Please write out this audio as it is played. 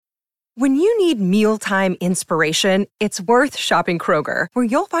When you need mealtime inspiration, it's worth shopping Kroger, where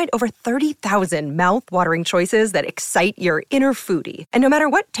you'll find over 30,000 mouth-watering choices that excite your inner foodie. And no matter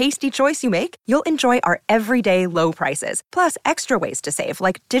what tasty choice you make, you'll enjoy our everyday low prices, plus extra ways to save,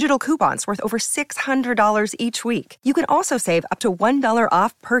 like digital coupons worth over $600 each week. You can also save up to $1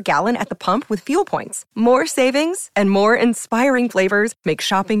 off per gallon at the pump with fuel points. More savings and more inspiring flavors make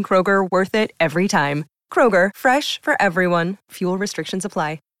shopping Kroger worth it every time. Kroger, fresh for everyone. Fuel restrictions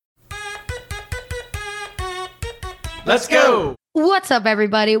apply. Let's go! What's up,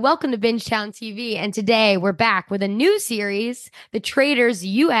 everybody? Welcome to Bingetown TV, and today we're back with a new series, The Traitors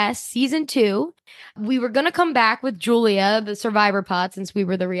US Season 2. We were going to come back with Julia, the Survivor pod, since we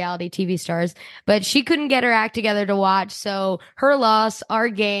were the reality TV stars, but she couldn't get her act together to watch, so her loss, our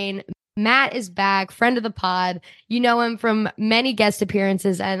gain. Matt is back, friend of the pod. You know him from many guest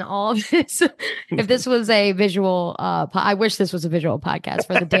appearances and all of this. If this was a visual, I wish this was a visual podcast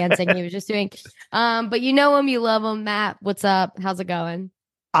for the dancing he was just doing. But you know him, you love him. Matt, what's up? How's it going?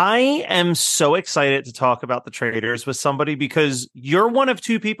 I am so excited to talk about The Traitors with somebody because you're one of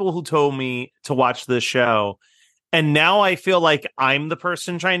two people who told me to watch this show. And now I feel like I'm the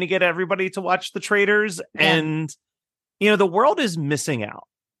person trying to get everybody to watch The Traitors. Yeah. And, you know, the world is missing out.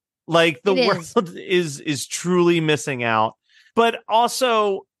 Like the world is truly missing out. But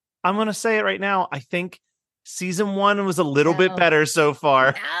also, I'm going to say it right now. I think season 1 was a little bit better so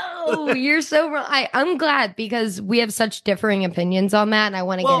far. No, you're so wrong. I'm glad because we have such differing opinions on that. And I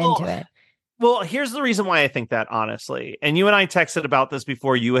want to get into it. Well, here's the reason why I think that, honestly. And you and I texted about this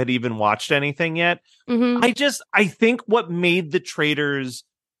before you had even watched anything yet. Mm-hmm. I think what made The Traitors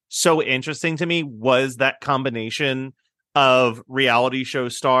so interesting to me was that combination of reality show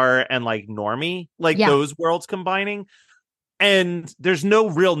star and like normie, like those worlds combining. And there's no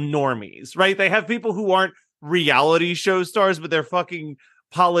real normies, right? They have people who aren't reality show stars, but they're fucking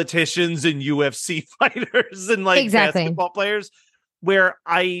politicians and UFC fighters and like basketball players. Where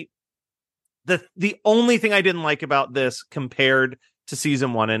the only thing I didn't like about this compared to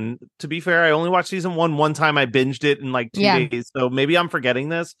season 1, and to be fair, I only watched season 1 one time. I binged it in like 2 days, so maybe I'm forgetting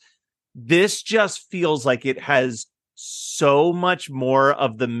this. This just feels like it has so much more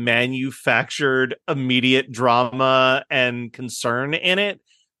of the manufactured immediate drama and concern in it,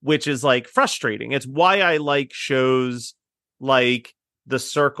 which is like frustrating. It's why I like shows like The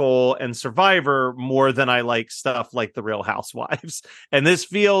Circle and Survivor more than I like stuff like The Real Housewives. And this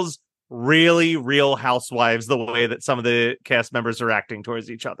feels really Real Housewives, the way that some of the cast members are acting towards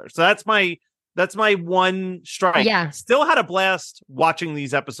each other. So that's my one strike. Yeah. Still had a blast watching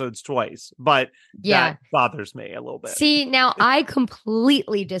these episodes twice, but that bothers me a little bit. See, now I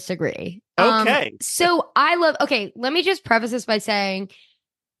completely disagree. Okay. Let me just preface this by saying,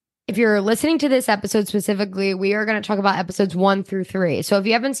 if you're listening to this episode specifically, we are going to talk about episodes 1 through 3. So if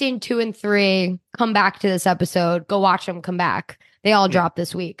you haven't seen 2 and 3, come back to this episode, go watch them, come back. They all dropped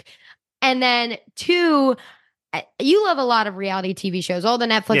this week. And then 2, you love a lot of reality TV shows, all the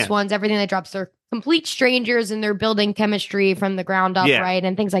Netflix ones, everything that drops. They're complete strangers and they're building chemistry from the ground up, right?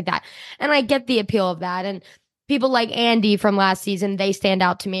 And things like that. And I get the appeal of that. And people like Andy from last season, they stand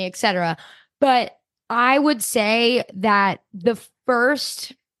out to me, etc. But I would say that the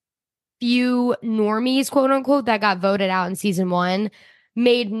first few normies, quote unquote, that got voted out in season 1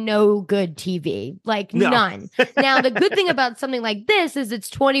 made no good TV. Like none. Now, the good thing about something like this is it's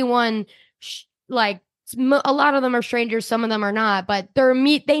 21, a lot of them are strangers, some of them are not, but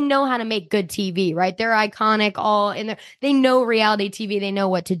they know how to make good TV, right? They're iconic, all in there. They know reality TV. They know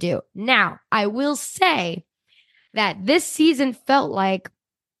what to do. Now, I will say that this season felt like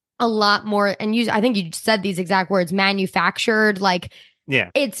a lot more, and I think you said these exact words, manufactured. Like,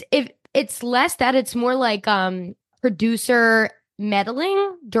 it's less that, it's more like producer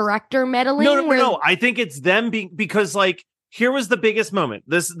meddling, director meddling. No. I think it's them because like, here was the biggest moment.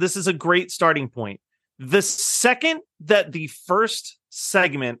 This is a great starting point. The second that the first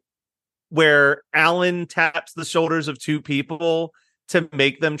segment where Alan taps the shoulders of 2 people to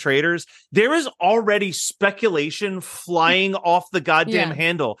make them traitors, there is already speculation flying off the goddamn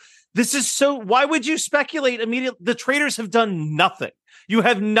handle. This is so, why would you speculate immediately? The traitors have done nothing. You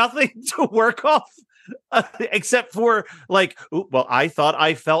have nothing to work off except for like, well, I thought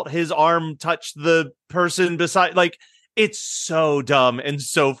I felt his arm touch the person beside, like, it's so dumb and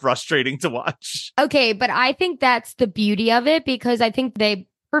so frustrating to watch. Okay, but I think that's the beauty of it, because I think they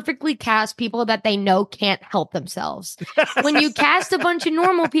perfectly cast people that they know can't help themselves. When you cast a bunch of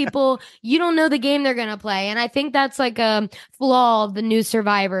normal people, you don't know the game they're going to play. And I think that's like a flaw of the new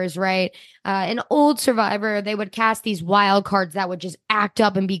Survivors, right? An old Survivor, they would cast these wild cards that would just act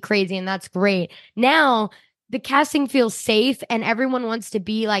up and be crazy, and that's great. Now, the casting feels safe and everyone wants to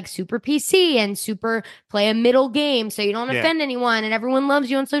be like super PC and super play a middle game so you don't offend anyone and everyone loves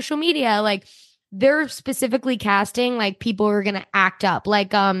you on social media. Like they're specifically casting like people who are going to act up.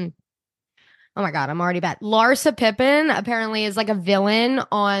 Like, oh my God, I'm already bad. Larsa Pippen apparently is like a villain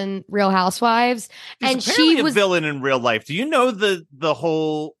on Real Housewives. And she was a villain in real life. Do you know the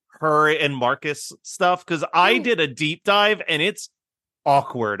whole her and Marcus stuff? Because I did a deep dive and it's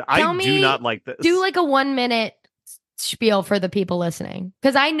awkward. I do not like this. Do like a 1 minute spiel for the people listening.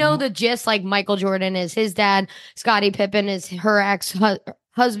 Because I know the gist, like Michael Jordan is his dad, Scottie Pippen is her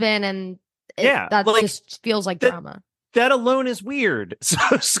ex-husband, and that like, just feels like drama. That alone is weird. So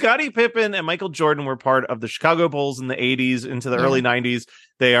Scottie Pippen and Michael Jordan were part of the Chicago Bulls in the 80s into the early 90s.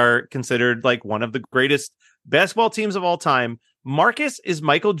 They are considered like one of the greatest basketball teams of all time. Marcus is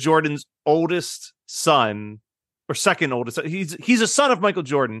Michael Jordan's oldest son, or second oldest. He's a son of Michael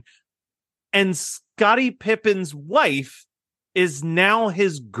Jordan. And Scottie Pippen's wife is now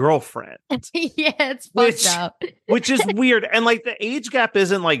his girlfriend. Yeah, it's fucked up. Which is weird. And like the age gap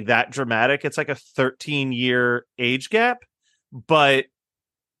isn't like that dramatic. It's like a 13-year age gap. But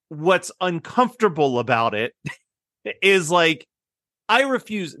what's uncomfortable about it is like, I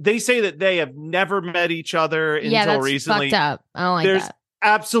refuse. They say that they have never met each other until recently. Fucked up. I don't like There's that.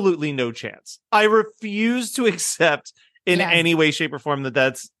 Absolutely no chance. I refuse to accept in any way, shape, or form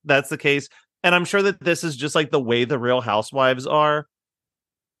that's the case. And I'm sure that this is just like the way the Real Housewives are.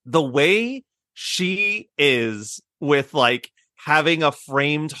 The way she is with like having a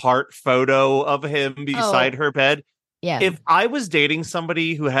framed heart photo of him beside her bed. Yeah. If I was dating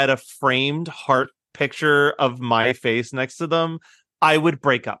somebody who had a framed heart picture of my face next to them, I would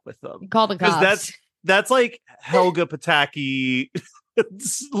break up with them. Call the cops. Because that's like Helga Pataki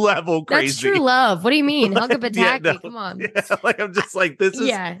level crazy. That's true love. What do you mean? Helga Pataki, come on. Yeah, like I'm just like, this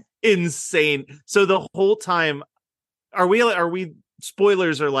is insane. So the whole time, are we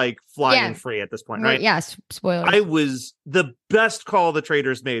spoilers are like flying free at this point, right? Yes, spoilers. The best call the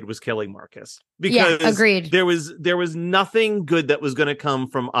Traitors made was killing Marcus. Because agreed. There was nothing good that was going to come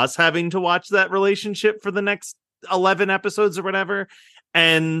from us having to watch that relationship for the next 11 episodes or whatever.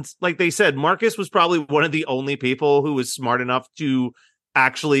 And like they said, Marcus was probably one of the only people who was smart enough to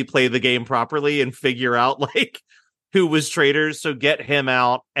actually play the game properly and figure out like who was Traitors. So get him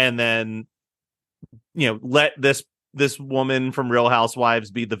out and then, let this woman from Real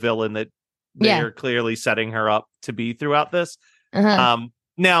Housewives be the villain that they are clearly setting her up to be throughout this.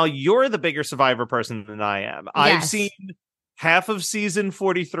 Now you're the bigger Survivor person than I am. Yes. I've seen half of season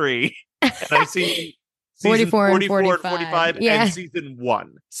 43 and I've seen 44 and 45 and season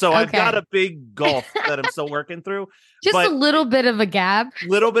 1. So I've got a big gulf that I'm still working through. Just a little bit of a gap.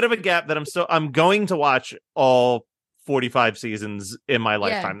 That I'm going to watch all 45 seasons in my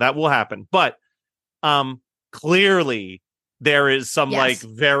lifetime. That will happen. But clearly there is some like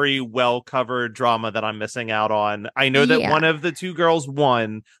very well covered drama that I'm missing out on. I know that one of the two girls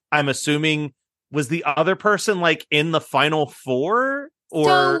won. I'm assuming was the other person like in the final 4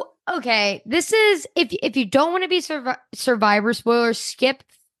 or okay, this is if you don't want to be Survivor spoilers, skip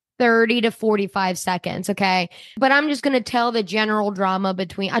 30 to 45 seconds, okay? But I'm just going to tell the general drama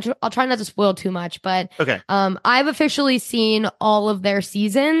between I'll try not to spoil too much, but I've officially seen all of their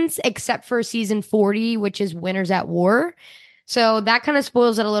seasons except for season 40, which is Winners at War. So that kind of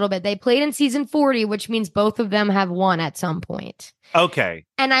spoils it a little bit. They played in season 40, which means both of them have won at some point. Okay.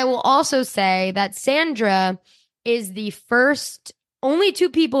 And I will also say that Sandra is the first. Only 2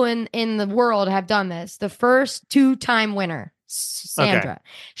 people in the world have done this. The first 2-time winner, Sandra. Okay.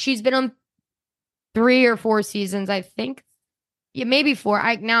 She's been on 3 or 4 seasons, I think. Yeah, maybe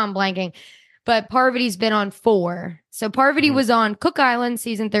 4. Now I'm blanking. But Parvati's been on 4. So Parvati was on Cook Island,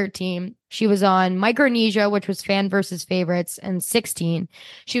 season 13. She was on Micronesia, which was Fan versus Favorites, in 16.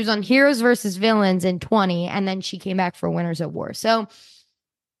 She was on Heroes versus Villains in 20. And then she came back for Winners at War. So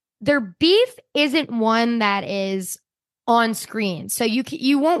their beef isn't one that is on screen. So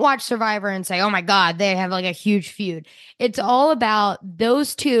you won't watch Survivor and say, oh my God, they have like a huge feud. It's all about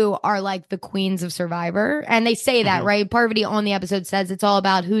those 2 are like the queens of Survivor. And they say that, right? Parvati on the episode says it's all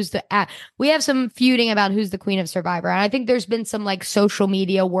about we have some feuding about who's the queen of Survivor. And I think there's been some like social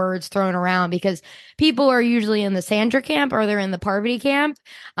media words thrown around because people are usually in the Sandra camp or they're in the Parvati camp.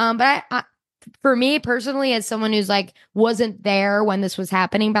 But for me personally, as someone who's like wasn't there when this was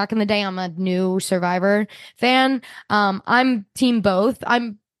happening back in the day, I'm a new Survivor fan. I'm team both.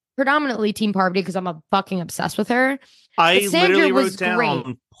 I'm predominantly team Parvati because I'm fucking obsessed with her. I literally wrote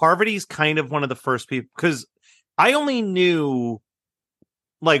down Parvati's kind of one of the first people because I only knew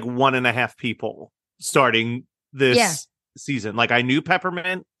like 1.5 people starting this season. Like I knew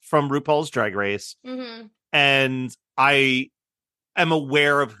Peppermint from RuPaul's Drag Race. and I am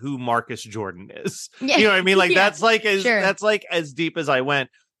aware of who Marcus Jordan is. Yeah. You know what I mean? Like Yeah. that's like as deep as I went.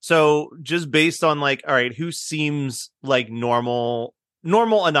 So just based on like, all right, who seems like normal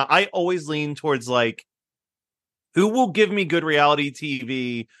enough? I always lean towards like, who will give me good reality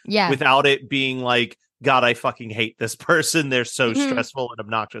TV without it being like, God, I fucking hate this person. They're so stressful and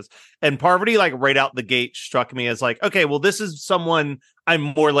obnoxious. And Parvati, like right out the gate, struck me as like, okay, well, this is someone I'm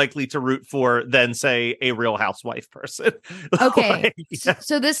more likely to root for than, say, a Real Housewife person. Okay. Like, yeah.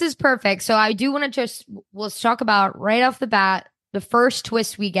 So this is perfect. So I do want to let's talk about right off the bat, the first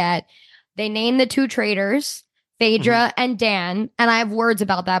twist we get. They name the two traitors, Phaedra and Dan. And I have words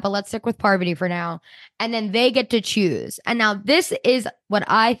about that, but let's stick with Parvati for now. And then they get to choose. And now this is what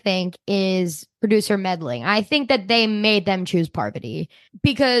I think is producer meddling. I think that they made them choose Parvati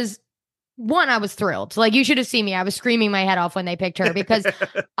because one, I was thrilled. Like, you should have seen me. I was screaming my head off when they picked her because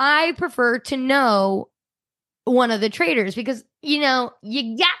I prefer to know one of the traitors because, you know,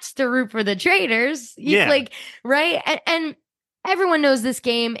 you got to root for the traitors. Like, right? And everyone knows this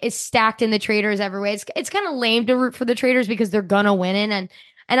game is stacked in the traitors every way. It's kind of lame to root for the traitors because they're gonna win it.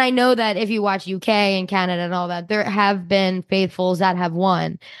 And I know that if you watch UK and Canada and all that, there have been faithfuls that have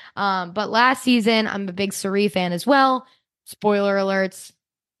won. But last season, I'm a big Cirie fan as well. Spoiler alerts.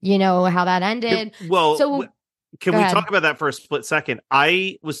 You know how that ended. Well, so can we talk about that for a split second?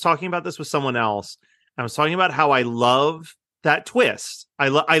 I was talking about this with someone else. I was talking about how I love that twist. I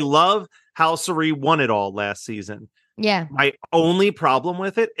love how Cirie won it all last season. Yeah. My only problem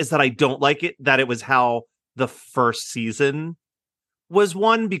with it is that I don't like it that it was how the first season was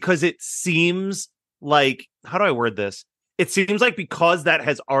won, because it seems like, how do I word this? It seems like because that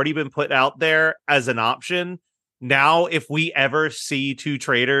has already been put out there as an option, now if we ever see two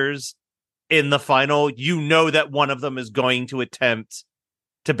traitors in the final, you know that one of them is going to attempt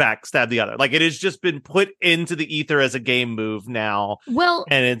to backstab the other. Like, it has just been put into the ether as a game move now. Well,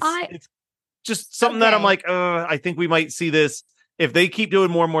 and it's just something that I'm like, I think we might see this. If they keep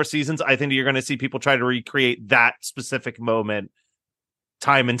doing more and more seasons, I think you're going to see people try to recreate that specific moment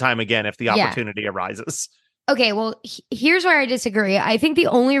time and time again if the opportunity arises. Okay, well, here's where I disagree. I think the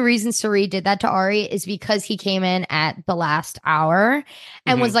only reason Cirie did that to Ari is because he came in at the last hour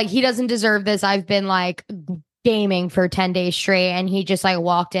and was like, he doesn't deserve this. I've been like gaming for 10 days straight. And he just like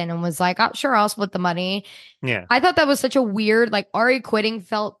walked in and was like, oh, sure, I'll split the money. Yeah. I thought that was such a weird, like, Ari quitting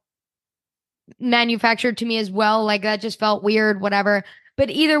felt manufactured to me as well. Like, that just felt weird, whatever.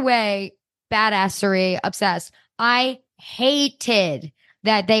 But either way, badass Cirie, obsessed. I hated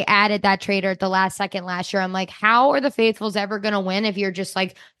that they added that traitor at the last second last year. I'm like, how are the faithfuls ever going to win if you're just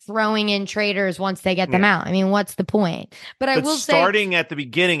like throwing in traitors once they get them out? I mean, what's the point? But I will say, starting at the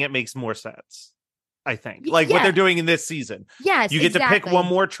beginning, it makes more sense. I think like what they're doing in this season. Yes, you get to pick one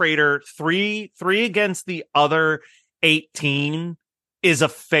more traitor. Three against the other 18 is a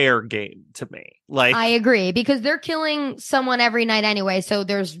fair game to me. Like, I agree, because they're killing someone every night anyway. So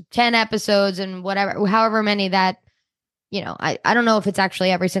there's 10 episodes and whatever, however many that, you know, I don't know if it's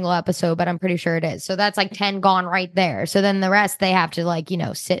actually every single episode, but I'm pretty sure it is. So that's like 10 gone right there. So then the rest, they have to like, you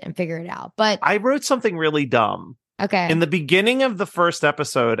know, sit and figure it out. But I wrote something really dumb. Okay. In the beginning of the first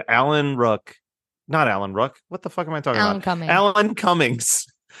episode, not Alan Rook. What the fuck am I talking about? Alan Cummings.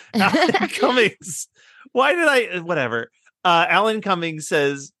 Alan Cummings. Why did I? Whatever. Alan Cummings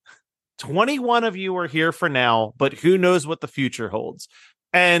says, 21 of you are here for now, but who knows what the future holds?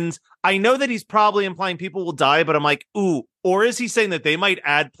 And I know that he's probably implying people will die, but I'm like, ooh, or is he saying that they might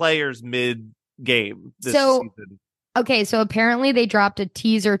add players mid-game this season? Okay, so apparently they dropped a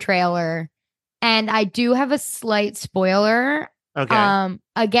teaser trailer, and I do have a slight spoiler. Okay.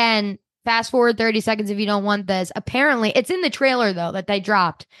 Again, fast forward 30 seconds if you don't want this. Apparently, it's in the trailer, though, that they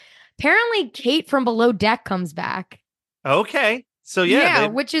dropped. Apparently, Kate from Below Deck comes back. Okay. So yeah,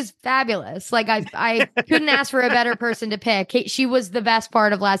 which is fabulous. Like, I couldn't ask for a better person to pick. Kate, she was the best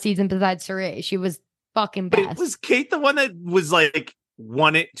part of last season besides Cirie. She was fucking best. Was Kate the one that was like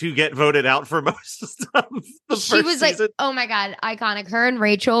wanted to get voted out for most of the she was season? Like, oh my God, iconic. Her and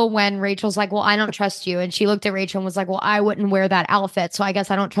Rachel, when Rachel's like, well, I don't trust you. And she looked at Rachel and was like, well, I wouldn't wear that outfit, so I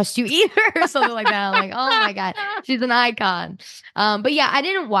guess I don't trust you either. Or something like that. I'm like, oh my God, she's an icon. But yeah, I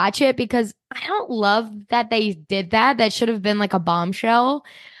didn't watch it because I don't love that they did that. That should have been like a bombshell.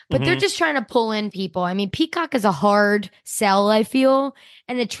 But they're just trying to pull in people. I mean, Peacock is a hard sell, I feel.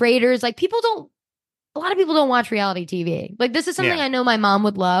 And the Traitors, like, a lot of people don't watch reality TV. Like, this is something I know my mom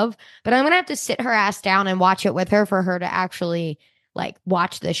would love, but I'm going to have to sit her ass down and watch it with her for her to actually like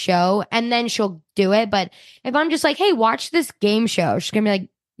watch the show, and then she'll do it. But if I'm just like, hey, watch this game show, she's going to be like,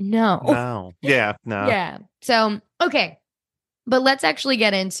 no. Yeah. No. Yeah. So, okay. But let's actually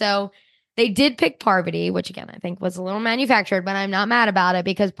get in. So They did pick Parvati, which again, I think was a little manufactured, but I'm not mad about it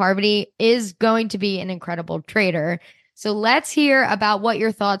because Parvati is going to be an incredible traitor. So let's hear about what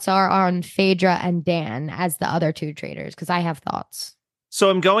your thoughts are on Phaedra and Dan as the other two traitors, because I have thoughts. So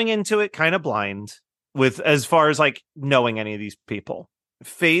I'm going into it kind of blind with as far as like knowing any of these people.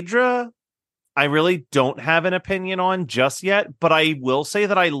 Phaedra, I really don't have an opinion on just yet, but I will say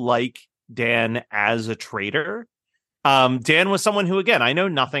that I like Dan as a traitor. Dan was someone who, again, I know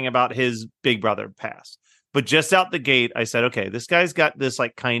nothing about his big brother past, but just out the gate, I said, okay, this guy's got this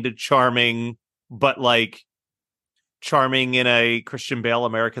like kind of charming, but like charming in a Christian Bale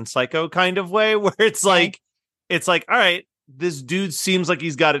American Psycho kind of way, where it's like, all right, this dude seems like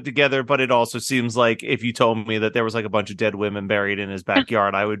he's got it together, but it also seems like if you told me that there was like a bunch of dead women buried in his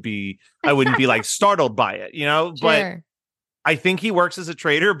backyard, I wouldn't be like startled by it, you know? Sure. But I think he works as a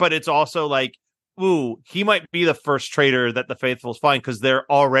traitor, but it's also like, ooh, he might be the first traitor that the faithfuls find because there are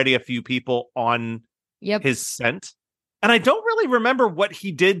already a few people on his scent. And I don't really remember what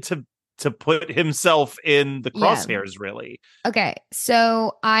he did to put himself in the crosshairs, really. Okay,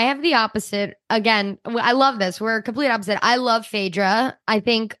 so I have the opposite. Again, I love this. We're complete opposite. I love Phaedra. I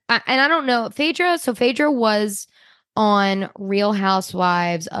think, and I don't know, Phaedra. So Phaedra was on Real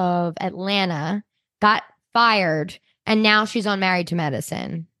Housewives of Atlanta, got fired, and now she's on Married to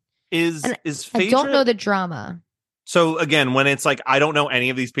Medicine. Is Phaedra... I don't know the drama. So again, when it's like, I don't know any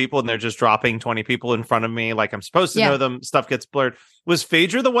of these people and they're just dropping 20 people in front of me, like I'm supposed to know them, stuff gets blurred. Was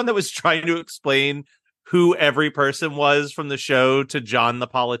Phaedra the one that was trying to explain who every person was from the show to John the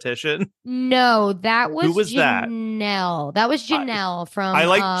politician? No, that was, who was Janelle. That was Janelle from I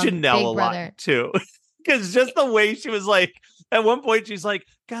like Janelle Big a Brother. lot too. Because just the way she was like, at one point she's like,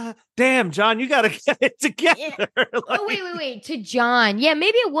 God damn, John, you got to get it together. Like, wait. To John. Yeah,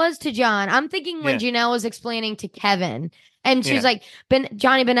 maybe it was to John. I'm thinking when Janelle was explaining to Kevin. And she was like,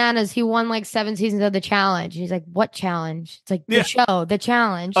 Johnny Bananas, he won like 7 seasons of The Challenge. And he's like, what challenge? It's like, the show, The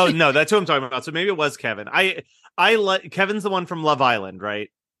Challenge. Oh, no, that's who I'm talking about. So maybe it was Kevin. Kevin's the one from Love Island, right?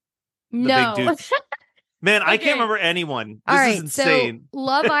 No. Big dude. Man, I can't remember anyone. This is insane. So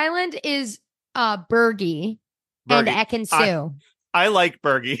Love Island is Bergie and Ekin-Su. I like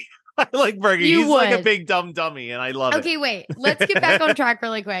Bergie. I like Bergie. He's like a big dumb dummy, and I love it. Okay, wait. Let's get back on track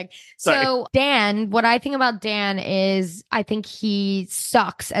really quick. So Dan, what I think about Dan is I think he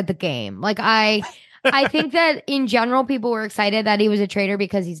sucks at the game. Like I think that in general, people were excited that he was a traitor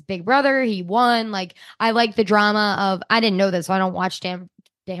because he's Big Brother. He won. Like I like the drama of. I didn't know this, so I don't watch Dan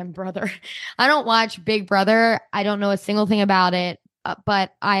Brother. I don't watch Big Brother. I don't know a single thing about it.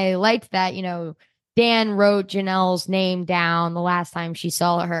 But I liked that, Dan wrote Janelle's name down the last time he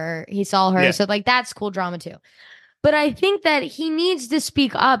saw her. Yeah. So like, that's cool drama too. But I think that he needs to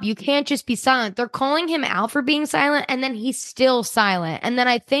speak up. You can't just be silent. They're calling him out for being silent and then he's still silent. And then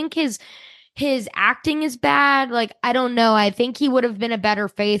I think his acting is bad. Like, I don't know. I think he would have been a better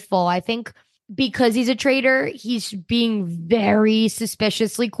faithful. I think because he's a traitor, he's being very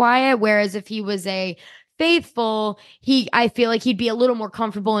suspiciously quiet. Whereas if he was a faithful, I feel like he'd be a little more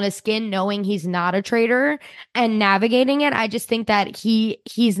comfortable in his skin knowing he's not a traitor and navigating it. I just think that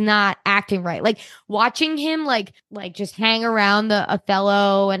he's not acting right. Like watching him like just hang around the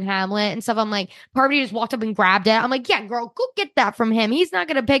Othello and Hamlet and stuff. I'm like, Parvati just walked up and grabbed it. I'm like, yeah, girl, go get that from him. He's not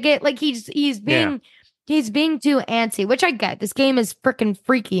gonna pick it. Like he's being too antsy, which I get. This game is freaking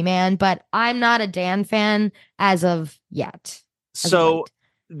freaky, man. But I'm not a Dan fan as of yet. So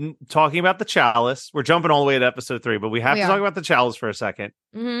talking about the chalice, we're jumping all the way to episode 3, but we have to talk about the chalice for a second.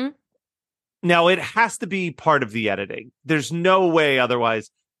 Mm-hmm. Now, it has to be part of the editing. There's no way otherwise.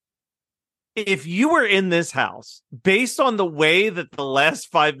 If you were in this house, based on the way that the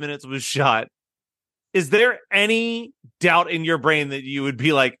last 5 minutes was shot, is there any doubt in your brain that you would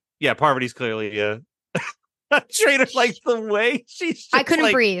be like, yeah, Parvati's clearly a traitor? Like the way she's just I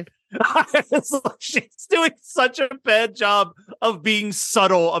couldn't breathe. She's doing such a bad job of being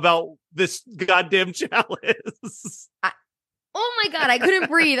subtle about this goddamn chalice. Oh my God, I couldn't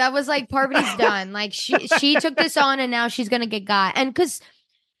breathe. I was like, Parvati's done. Like she took this on and now she's gonna get got. And because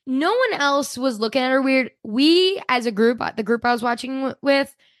no one else was looking at her weird. We as a group, the group I was watching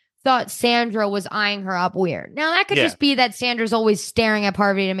with, thought Sandra was eyeing her up weird. Now that could just be that Sandra's always staring at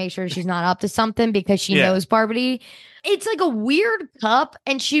Parvati to make sure she's not up to something because she knows Parvati. It's like a weird cup,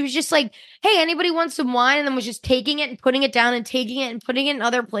 and she was just like, hey, anybody want some wine? And then was just taking it and putting it down and taking it and putting it in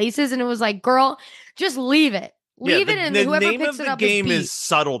other places. And it was like, girl, just leave it. Leave it, and whoever picks it up is beat. The name of the game is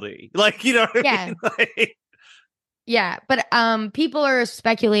subtlety. Like, you know what I mean? Like, Yeah, but people are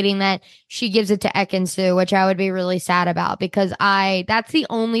speculating that she gives it to Ekin-Su, which I would be really sad about because that's the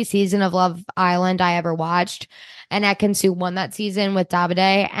only season of Love Island I ever watched, and Ekin-Su won that season with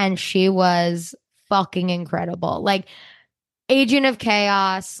Davide, and she was fucking incredible. Like Agent of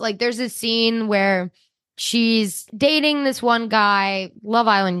Chaos. Like there's a scene where she's dating this one guy. Love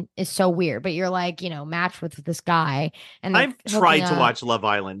Island is so weird, but you're like, matched with this guy and they're I've hooking tried to up. watch Love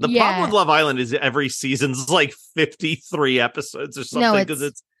Island. The problem with Yeah. Love Island is every season's like 53 episodes or No, something because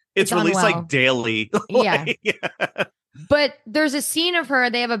it's released like unwell. daily. Yeah. Yeah. But there's a scene of her,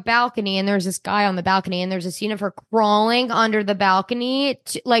 they have a balcony and there's this guy on the balcony and there's a scene of her crawling under the balcony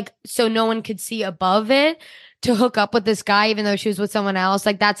like so no one could see above it to hook up with this guy even though she was with someone else.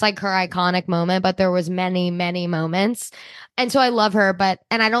 Like that's like her iconic moment, but there was many, many moments. And so I love her,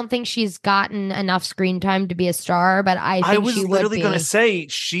 and I don't think she's gotten enough screen time to be a star, but I think was she would literally be. going to say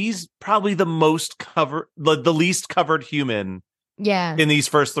she's probably the most covered, the least covered human. Yeah. In these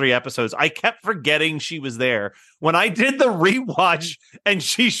first 3 episodes, I kept forgetting she was there. When I did the rewatch and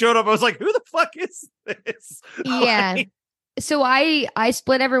she showed up, I was like, "Who the fuck is this?" Yeah. So I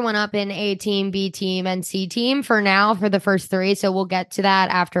split everyone up in A team, B team, and C team for now for the first 3. So we'll get to that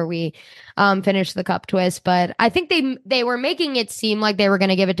after we finish the cup twist. But I think they were making it seem like they were going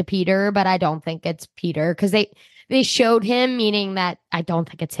to give it to Peter, but I don't think it's Peter because they showed him, meaning that I don't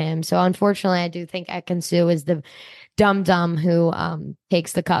think it's him. So unfortunately, I do think Ekin-Su is the dum who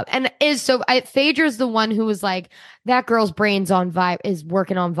takes the cup and is Phaedra's the one who was like that girl's brains is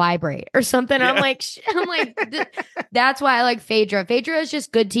working on vibrate or something. Yeah. I'm like that's why I like Phaedra. Phaedra is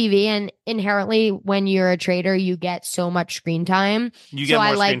just good TV, and inherently when you're a traitor you get so much screen time. You get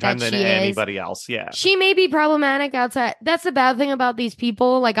more screen time than anybody else. Yeah, she may be problematic outside. That's the bad thing about these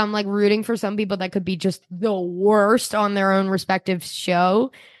people. Like I'm like rooting for some people that could be just the worst on their own respective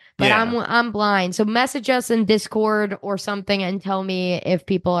show. But yeah. I'm blind. So message us in Discord or something and tell me if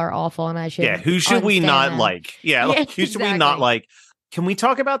people are awful and I should. Yeah, who should we not them. like? Yeah, like, who should we not like? Can we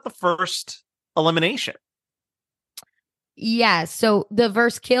talk about the first elimination? Yeah. So the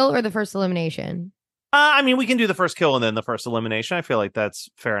first kill or the first elimination? I mean, we can do the first kill and then the first elimination. I feel like that's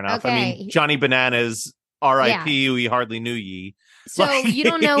fair enough. Okay. I mean, Johnny Bananas, R.I.P. We hardly knew ye. So you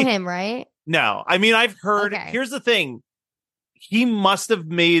don't know him, right? No. I mean, I've heard. Okay. Here's the thing. He must have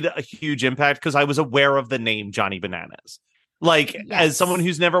made a huge impact because I was aware of the name Johnny Bananas. Like, yes. As someone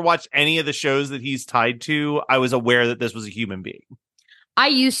who's never watched any of the shows that he's tied to, I was aware that this was a human being. I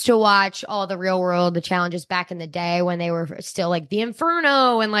used to watch all the Real World, the challenges back in the day when they were still like the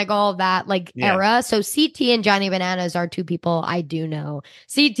Inferno and like all of that era. So CT and Johnny Bananas are 2 people I do know.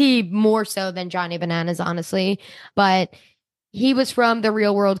 CT more so than Johnny Bananas, honestly. But he was from the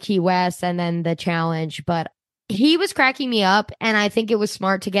Real World Key West and then the challenge. But he was cracking me up, and I think it was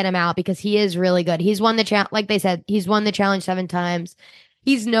smart to get him out because he is really good. He's won the like they said, he's won the challenge 7 times.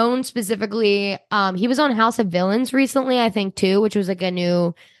 He's known specifically. He was on House of Villains recently, I think, too, which was like a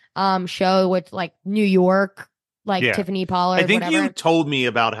new show with like New York, like Tiffany Pollard. I think you told me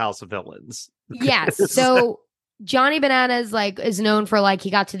about House of Villains. Yes. So Johnny Bananas is known for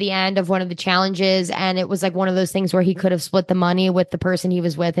he got to the end of one of the challenges and it was like one of those things where he could have split the money with the person he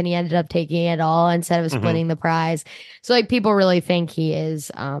was with and he ended up taking it all instead of splitting the prize. So people really think he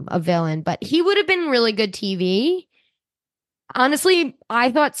is a villain, but he would have been really good TV. Honestly, I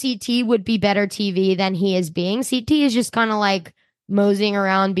thought CT would be better TV than he is being. CT is just kind of moseying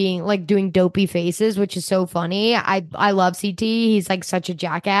around being doing dopey faces, which is so funny. I love CT. He's such a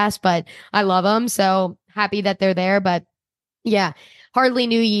jackass, but I love him. So happy that they're there. But yeah, hardly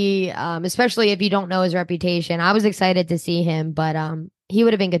knew ye, especially if you don't know his reputation. I was excited to see him, but he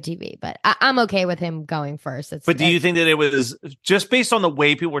would have been good TV. But I'm okay with him going first. But do you think that it was just based on the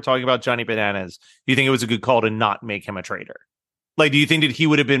way people were talking about Johnny Bananas? Do you think it was a good call to not make him a traitor? Do you think that he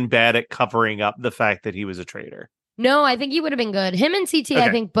would have been bad at covering up the fact that he was a traitor? No, I think he would have been good. Him and CT, okay. I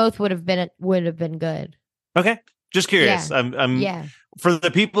think both would have been good. Okay, just curious. Yeah. For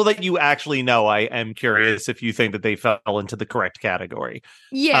the people that you actually know, I am curious if you think that they fell into the correct category.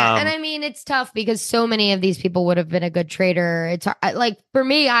 Yeah, and I mean it's tough because so many of these people would have been a good traitor. It's for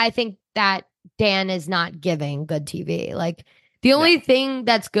me, I think that Dan is not giving good TV. The only thing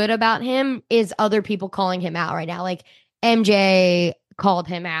that's good about him is other people calling him out right now. MJ called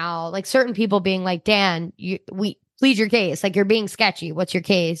him out, certain people being Dan, we plead your case. You're being sketchy. What's your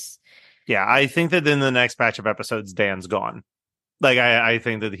case? Yeah, I think that in the next batch of episodes, Dan's gone. I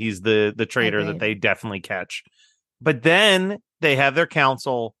think that he's the traitor that they definitely catch. But then they have their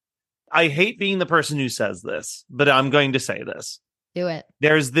council. I hate being the person who says this, but I'm going to say this. Do it.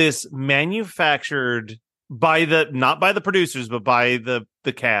 There's this manufactured not by the producers, but by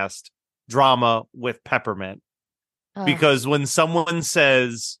the cast drama with Peppermint, Oh. because when someone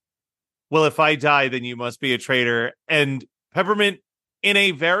says, well, if I die, then you must be a traitor, and Peppermint, in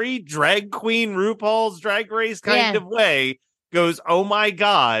a very drag queen RuPaul's Drag Race kind of way, goes, oh my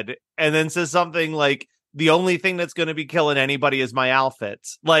God, and then says something like, the only thing that's going to be killing anybody is my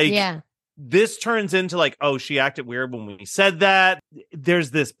outfits. Like, this turns into like, oh, she acted weird when we said that.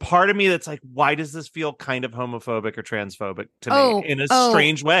 There's this part of me that's like, why does this feel kind of homophobic or transphobic to me in a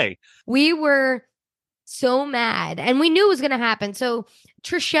strange way? We were so mad, and we knew it was going to happen. So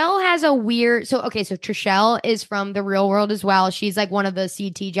Trishelle has a weird. So Trishelle is from the Real World as well. She's like one of the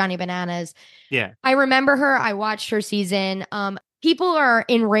CT Johnny Bananas. Yeah, I remember her. I watched her season. People are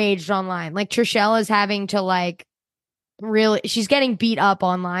enraged online. Like Trishelle is having to like really, she's getting beat up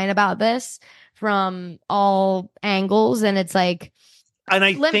online about this from all angles, and it's like. And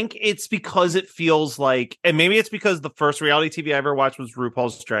I think it's because it feels like, and maybe it's because the first reality TV I ever watched was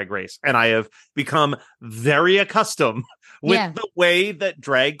RuPaul's Drag Race, and I have become very accustomed with the way that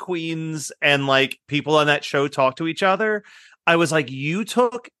drag queens and like people on that show talk to each other. I was like, you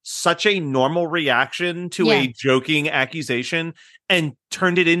took such a normal reaction to a joking accusation and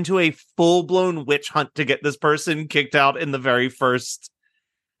turned it into a full-blown witch hunt to get this person kicked out in the very first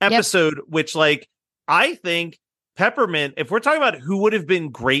episode, which like, I think Peppermint, if we're talking about who would have been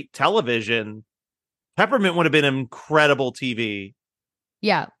great television, Peppermint would have been incredible TV.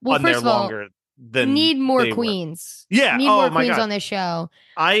 Yeah. Well, on first there of all, longer than need more queens. Were. Yeah. Need more queens on this show.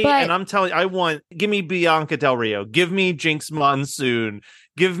 I'm telling you, give me Bianca Del Rio, give me Jinx Monsoon,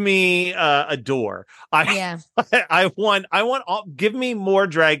 give me Adore. I want give me more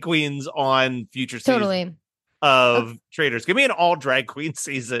drag queens on future seasons of Traitors. Give me an all drag queen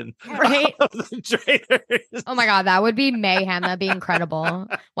season, right? Of the Traitors. Oh my God, that would be mayhem. That'd be incredible.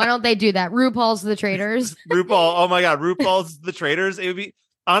 Why don't they do that? RuPaul's The Traitors. Oh my God, RuPaul's The Traitors. It would be,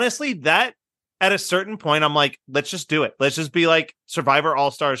 honestly, that at a certain point, I'm like, let's just do it. Let's just be like Survivor All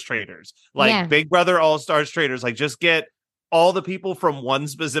Stars Traitors, like Big Brother All Stars Traitors. Like, just get all the people from one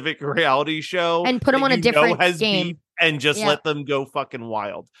specific reality show and put them on a different game and just let them go fucking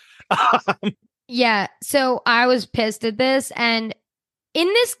wild. Yeah, so I was pissed at this, and in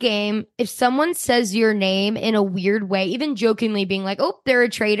this game, if someone says your name in a weird way, even jokingly being like, oh, they're a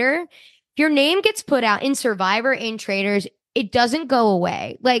traitor, your name gets put out in Survivor, in Traitors, it doesn't go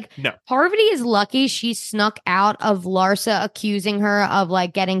away. Like, no. Parvati is lucky she snuck out of Larsa accusing her of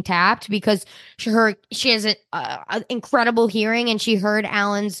like getting tapped, because she has an incredible hearing, and she heard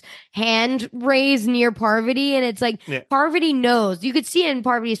Alan's hand raised near Parvati, and it's like Parvati knows. You could see it in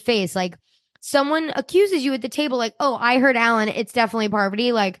Parvati's face, like, someone accuses you at the table, like, oh, I heard Alan, it's definitely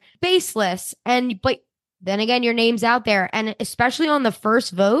Parvati, like, baseless. But then again, your name's out there. And especially on the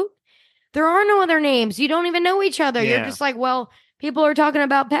first vote, there are no other names. You don't even know each other. You're just like, well, people are talking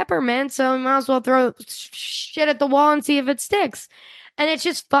about Peppermint, so we might as well throw shit at the wall and see if it sticks. And it's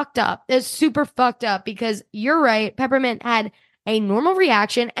just fucked up. It's super fucked up, because you're right. Peppermint had a normal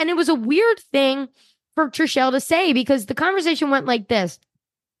reaction, and it was a weird thing for Trishelle to say, because the conversation went like this.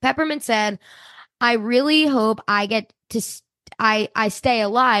 Peppermint said, I really hope I get to I stay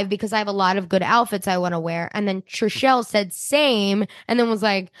alive, because I have a lot of good outfits I want to wear. And then Trishelle said same, and then was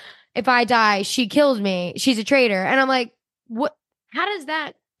like, if I die, she kills me. She's a traitor. And I'm like, what? How does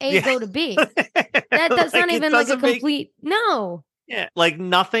that go to B? That's not even like a complete no. Yeah, like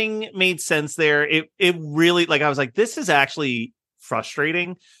nothing made sense there. It really, like, I was like, this is actually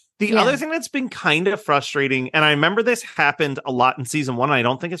frustrating. The other thing that's been kind of frustrating, and I remember this happened a lot in season 1, and I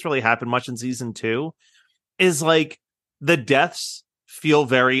don't think it's really happened much in season 2, is like the deaths feel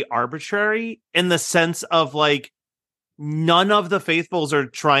very arbitrary, in the sense of like none of the faithfuls are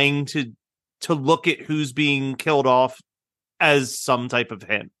trying to look at who's being killed off as some type of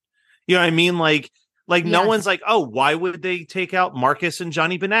hint. You know what I mean? Like no one's like, oh, why would they take out Marcus and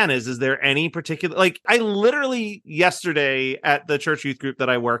Johnny Bananas? Is there any particular, like, I literally yesterday at the church youth group that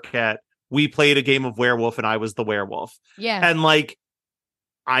I work at, we played a game of werewolf, and I was the werewolf. Yeah. And like,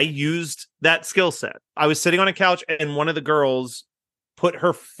 I used that skill set. I was sitting on a couch, and one of the girls put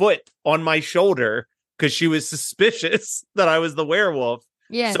her foot on my shoulder because she was suspicious that I was the werewolf.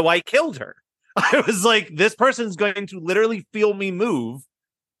 Yeah. So I killed her. I was like, this person's going to literally feel me move,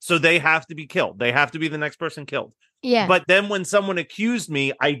 so they have to be killed. They have to be the next person killed. Yeah. But then when someone accused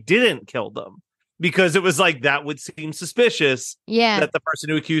me, I didn't kill them, because it was like, that would seem suspicious. Yeah. That the person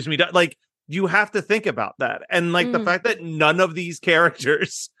who accused me died. Like, you have to think about that. And like the fact that none of these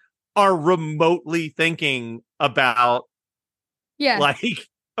characters are remotely thinking about, like,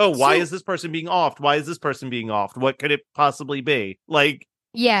 oh, why is this person being offed? Why is this person being offed? What could it possibly be? Like,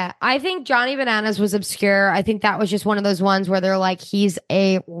 Yeah, I think Johnny Bananas was obscure. I think that was just one of those ones where they're like, he's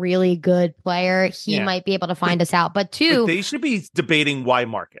a really good player. He Yeah. might be able to But find us out. But but two, they should be debating why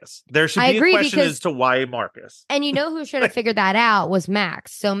Marcus. There should I be a agree question as because, to why Marcus. and you know who should have figured that out was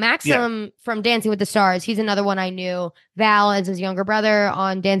Max. So Max Yeah. from Dancing with the Stars, he's another one I knew. Val is his younger brother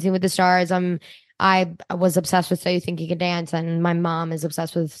on Dancing with the Stars. I was obsessed with So You Think You Can Dance, and my mom is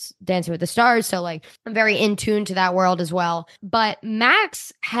obsessed with Dancing with the Stars. So like I'm very in tune to that world as well. But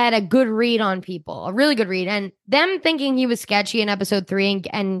Max had a good read on people, a really good read. And them thinking he was sketchy in episode 3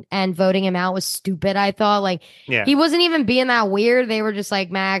 and voting him out was stupid, I thought. Like Yeah. he wasn't even being that weird. They were just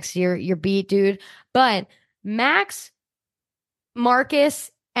like, Max, you're beat, dude. But Max, Marcus,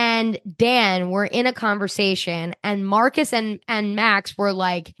 and Dan were in a conversation, and Marcus and Max were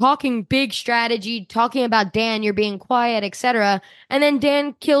like talking big strategy, talking about Dan, you're being quiet, etc. And then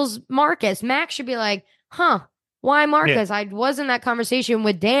Dan kills Marcus. Max should be like, huh, why Yeah. Marcus? I was in that conversation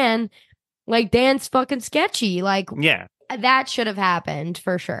with Dan. Like, Dan's fucking sketchy. Like, Yeah. that should have happened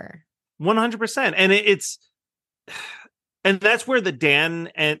for sure. 100%. And it's and that's where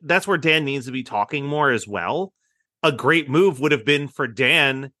that's where Dan needs to be talking more as well. A great move would have been for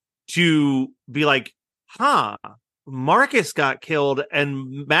Dan to be like, huh, Marcus got killed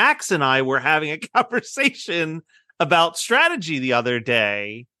and Max and I were having a conversation about strategy the other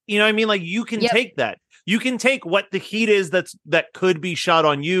day. You know what I mean? Like you can take that. You can take what the heat is that could be shot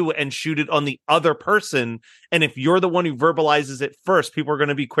on you and shoot it on the other person. And if you're the one who verbalizes it first, people are going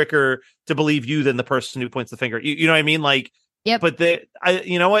to be quicker to believe you than the person who points the finger. You know what I mean? Like, yep. But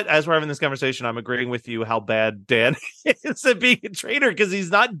you know what? As we're having this conversation, I'm agreeing with you how bad Dan is at being a traitor because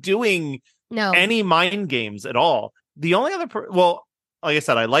he's not doing any mind games at all. The only other, well, like I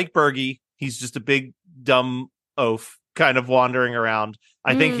said, I like Bergie. He's just a big dumb oaf kind of wandering around.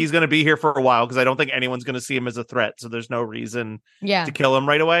 I think he's going to be here for a while because I don't think anyone's going to see him as a threat. So there's no reason to kill him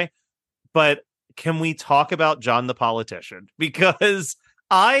right away. But can we talk about John the politician? Because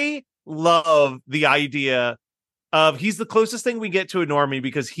I love the idea of he's the closest thing we get to a normie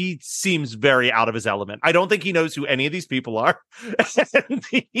because he seems very out of his element. I don't think he knows who any of these people are. And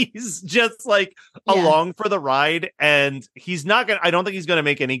he's just like along for the ride. And he's not going to, I don't think he's going to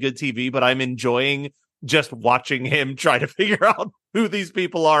make any good TV, but I'm enjoying just watching him try to figure out who these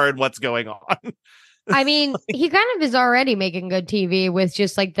people are and what's going on. I mean, he kind of is already making good TV with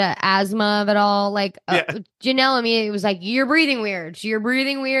just like the asthma of it all. Like Janelle and me, it was like, you're breathing weird. You're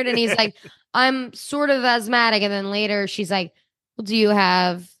breathing weird. And he's like, I'm sort of asthmatic. And then later she's like, well, do you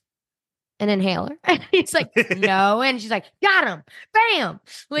have an inhaler? And he's like, no. And she's like, got him. Bam.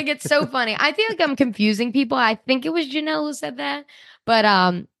 Like, it's so funny. I feel like I'm confusing people. I think it was Janelle who said that.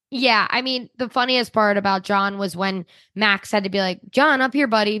 But yeah, I mean, the funniest part about John was when Max had to be like, John, up here,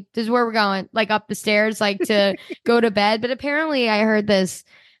 buddy. This is where we're going, like up the stairs, like to go to bed. But apparently I heard this.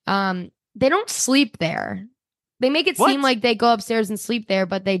 They don't sleep there. They make it seem like they go upstairs and sleep there,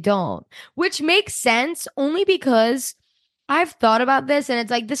 but they don't, which makes sense only because I've thought about this and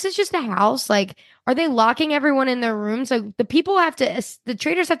it's like, this is just a house. Like, are they locking everyone in their rooms? Like the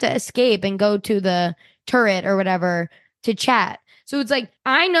traitors have to escape and go to the turret or whatever to chat. So it's like,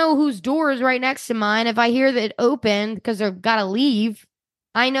 I know whose door is right next to mine. If I hear that it opened because they've got to leave,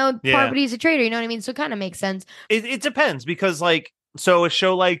 I know Parvati's a traitor. You know what I mean? So it kind of makes sense. It depends because like, so a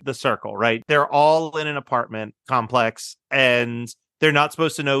show like The Circle, right? They're all in an apartment complex and they're not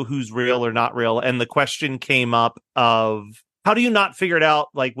supposed to know who's real or not real. And the question came up of how do you not figure it out?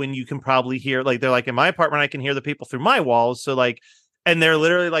 Like when you can probably hear, like, they're like, in my apartment, I can hear the people through my walls. So like, and they're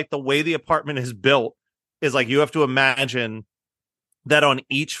literally like the way the apartment is built is like, you have to imagine that on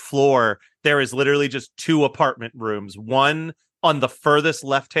each floor, there is literally just 2 apartment rooms, one on the furthest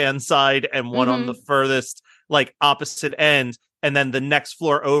left-hand side and one on the furthest like opposite end. And then the next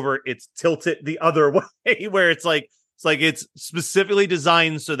floor over, it's tilted the other way where it's specifically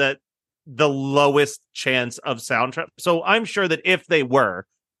designed so that the lowest chance of sound trap. So I'm sure that if they were,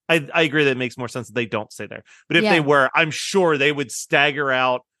 I agree that it makes more sense that they don't stay there. But if they were, I'm sure they would stagger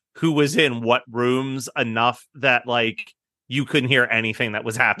out who was in what rooms enough that like you couldn't hear anything that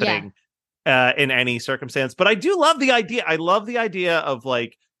was happening in any circumstance. But I do love the idea. I love the idea of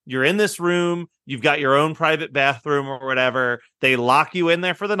like, you're in this room, you've got your own private bathroom or whatever. They lock you in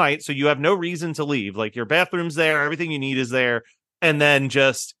there for the night, so you have no reason to leave. Like your bathroom's there, everything you need is there. And then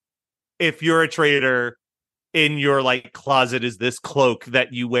just if you're a traitor, in your like closet is this cloak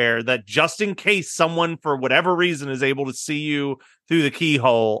that you wear that just in case someone for whatever reason is able to see you through the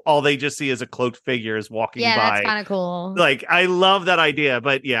keyhole, all they just see is a cloaked figure is walking by. Yeah, that's kind of cool. Like, I love that idea,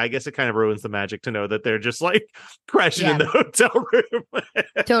 but yeah, I guess it kind of ruins the magic to know that they're just like crashing in the hotel room.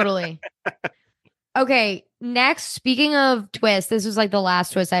 Totally. Okay, next, speaking of twists, this was like the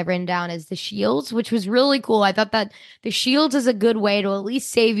last twist I've written down is the shields, which was really cool. I thought that the shields is a good way to at least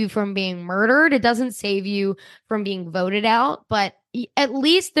save you from being murdered. It doesn't save you from being voted out, but at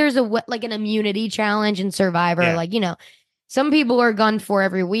least there's like an immunity challenge in Survivor. Yeah. Like, some people are gunned for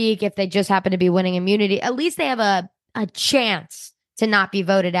every week if they just happen to be winning immunity. At least they have a chance to not be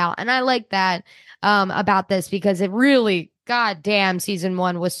voted out. And I like that about this because it really, goddamn, season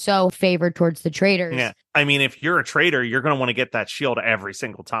 1 was so favored towards the traitors. Yeah. I mean, if you're a traitor, you're going to want to get that shield every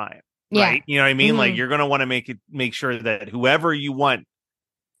single time. Yeah. Right. You know what I mean? Mhm. Like, you're going to want to make sure that whoever you want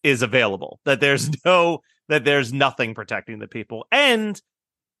is available, that there's nothing protecting the people. And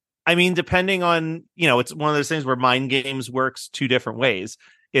I mean, depending on, it's one of those things where mind games works two different ways.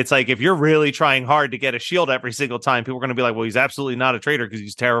 It's like, if you're really trying hard to get a shield every single time, people are going to be like, well, he's absolutely not a traitor because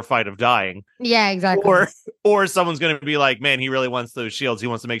he's terrified of dying. Yeah, exactly. Or someone's going to be like, man, he really wants those shields. He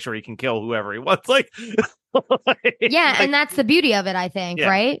wants to make sure he can kill whoever he wants. Yeah, and that's the beauty of it, I think,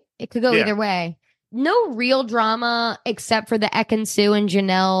 right? It could go either way. No real drama except for the Ekin-Su and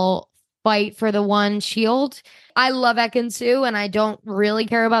Janelle fight for the one shield. I love Ekin-Su, and I don't really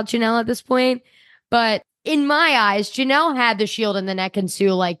care about Janelle at this point. But in my eyes, Janelle had the shield, and then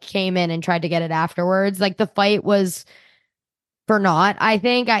Ekin-Su came in and tried to get it afterwards. Like, the fight was for naught. I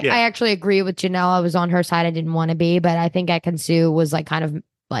think I actually agree with Janelle. I was on her side. I didn't want to be, but I think Ekin-Su was kind of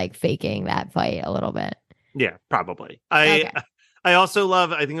faking that fight a little bit. Yeah, probably. I also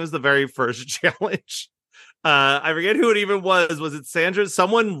love, I think it was the very first challenge. I forget who it even was. Was it Sandra?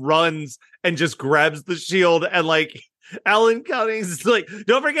 Someone runs and just grabs the shield, and Alan Cummings is like,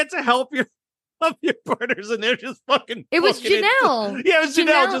 don't forget to help your partners, and they're just fucking. It was Janelle. It was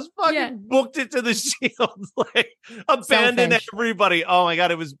Janelle. Just fucking booked it to the shield, abandoned everybody. Oh my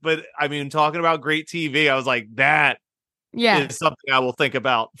god, it was. But I mean, talking about great TV, I was like, that is something I will think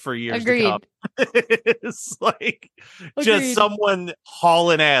about for years to come. It's just someone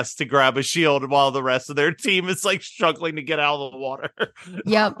hauling ass to grab a shield while the rest of their team is struggling to get out of the water.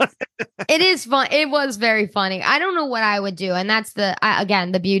 Yep. It is fun. It was very funny. I don't know what I would do. And that's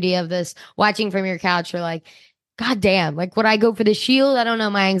the beauty of this watching from your couch. You're like, God damn, would I go for the shield? I don't know.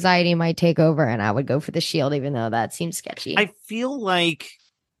 My anxiety might take over and I would go for the shield, even though that seems sketchy. I feel like,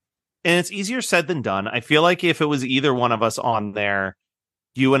 and it's easier said than done. I feel like if it was either one of us on there,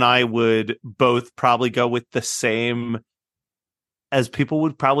 you and I would both probably go with the same, as people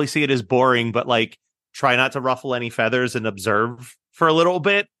would probably see it as boring, but try not to ruffle any feathers and observe for a little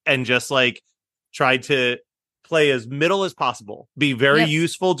bit and just try to play as middle as possible. Be very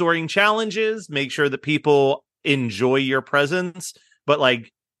useful during challenges. Make sure that people enjoy your presence, but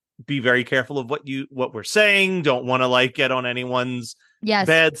be very careful of what we're saying. Don't want to get on anyone's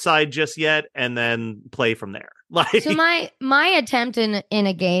bad side just yet, and then play from there. So my attempt in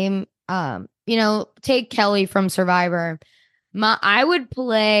a game, take Kelly from Survivor. I would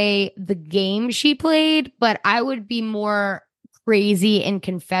play the game she played, but I would be more crazy in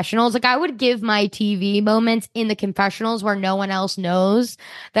confessionals. I would give my TV moments in the confessionals where no one else knows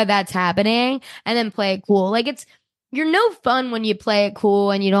that that's happening, and then play it cool. You're no fun when you play it cool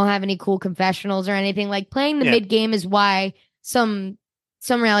and you don't have any cool confessionals or anything. Playing the mid game is why some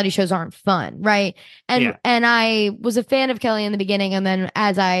reality shows aren't fun, right? And I was a fan of Kelly in the beginning, and then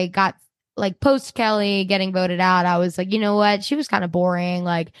as I got post Kelly getting voted out, I was like, you know what? She was kind of boring.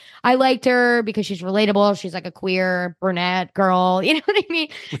 I liked her because she's relatable. She's a queer brunette girl. You know what I mean?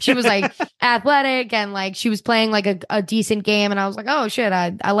 She was athletic and she was playing a decent game. And I was like, oh shit,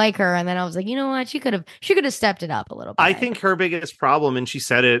 I like her. And then I was like, you know what? She could have stepped it up a little bit. I think her biggest problem, and she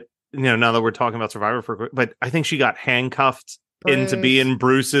said it, now that we're talking about Survivor but I think she got handcuffed into being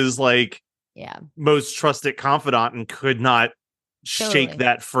Bruce's most trusted confidant and could not shake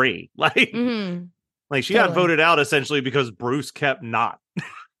that free. She got voted out essentially because Bruce kept not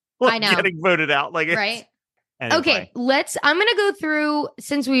I know getting voted out. Right. Anyway. Okay, I'm gonna go through,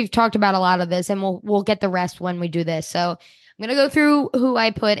 since we've talked about a lot of this, and we'll get the rest when we do this. So I'm gonna go through who I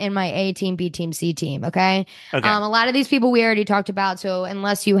put in my A team, B team, C team. Okay. A lot of these people we already talked about, so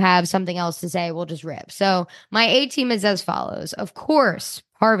unless you have something else to say, we'll just rip. So my A team is as follows. Of course,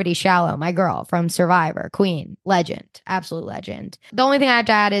 Parvati Shallow, my girl from Survivor, queen, legend, absolute legend. The only thing I have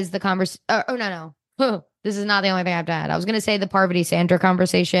to add is the conversation. No. This is not the only thing I have to add. I was going to say the Parvati Sandra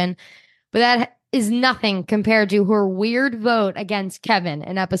conversation, but that is nothing compared to her weird vote against Kevin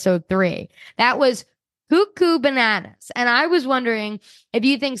in episode 3. That was cuckoo bananas. And I was wondering if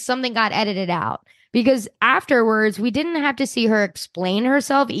you think something got edited out, because afterwards we didn't have to see her explain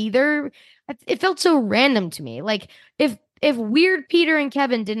herself either. It felt so random to me. If weird Peter and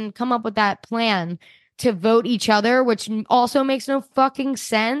Kevin didn't come up with that plan to vote each other, which also makes no fucking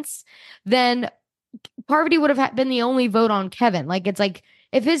sense, then Parvati would have been the only vote on Kevin. Like, it's like,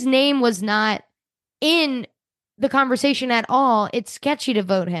 if his name was not in the conversation at all, it's sketchy to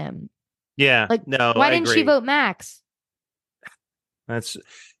vote him. Yeah. Like, no, why I didn't agree. she vote Max?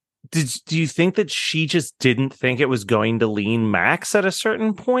 Do you think that she just didn't think it was going to lean Max at a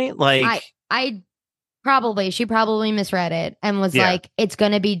certain point? Like, I probably, she probably misread it and was like, it's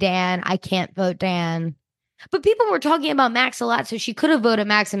going to be Dan. I can't vote Dan. But people were talking about Max a lot, so she could have voted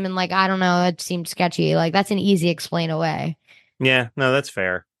Max and been like, I don't know, it seemed sketchy. Like, that's an easy explain away. Yeah, no, that's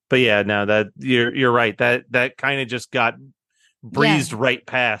fair. But yeah, no, that you're right. That kind of just got breezed right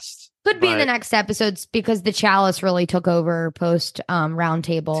past. Could be in the next episodes because the Chalice really took over post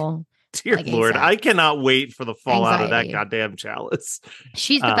roundtable. Dear like Lord, ASAP. I cannot wait for the fallout Anxiety. of that goddamn Chalice.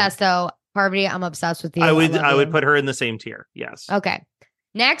 She's the best though. Parvati, I'm obsessed with you. I would put her in the same tier. Yes. Okay.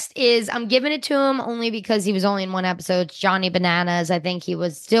 Next is, I'm giving it to him only because he was only in one episode. It's Johnny Bananas. I think he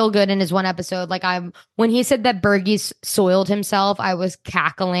was still good in his one episode. Like, when he said that Bergie soiled himself, I was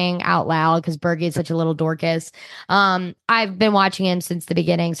cackling out loud because Bergie is such a little Dorcas. I've been watching him since the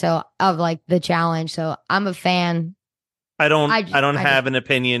beginning, so of like the challenge. So I'm a fan. I don't have an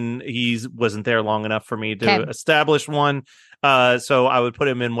opinion. He wasn't there long enough for me to establish one. So I would put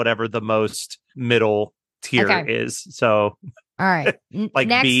him in whatever the most middle tier is. So. All right. Like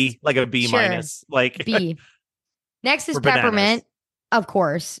next, B, like a B sure. minus. Like B. Next is Peppermint. Bananas. Of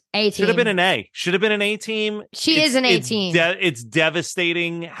course. A team. Should have been an A. Should have been an A team. She is an A team. It's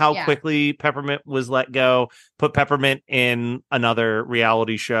devastating how quickly Peppermint was let go. Put Peppermint in another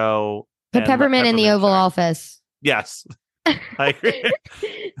reality show. Put Peppermint in the Oval Office. Yes. I agree.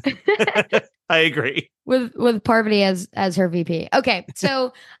 I agree. With Parvati as her VP. Okay,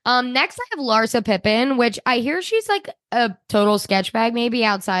 so next I have Larsa Pippen, which I hear she's like a total sketch bag, maybe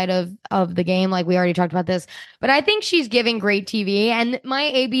outside of the game. Like, we already talked about this, but I think she's giving great TV. And my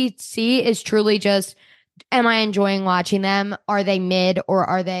ABC is truly just, am I enjoying watching them? Are they mid, or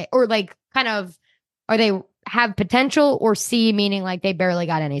are they, or like kind of, are they have potential, or C, meaning like they barely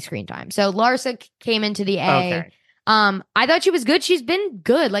got any screen time? So Larsa came into the A. Okay. I thought she was good. She's been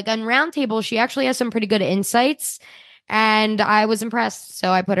good. Like, on Roundtable, she actually has some pretty good insights, and I was impressed.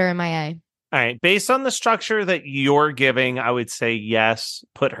 So I put her in my A. All right. Based on the structure that you're giving, I would say yes,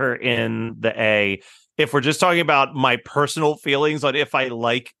 put her in the A. If we're just talking about my personal feelings on if I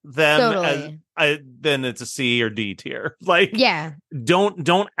like them, then it's a C or D tier. Like,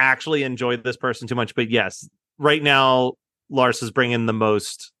 don't actually enjoy this person too much. But yes, right now, Lars is bringing the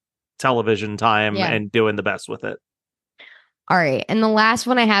most television time and doing the best with it. All right. And the last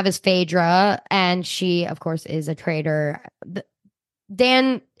one I have is Phaedra. And she, of course, is a traitor.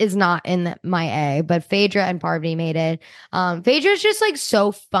 Dan is not in my A, but Phaedra and Parvati made it. Phaedra is just like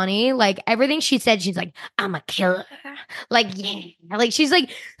so funny. Like, everything she said, she's like, I'm a killer. Like, yeah. Like, she's like,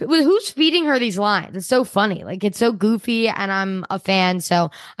 who's feeding her these lines? It's so funny. Like, it's so goofy, and I'm a fan. So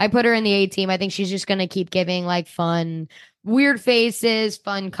I put her in the A team. I think she's just going to keep giving like fun, weird faces,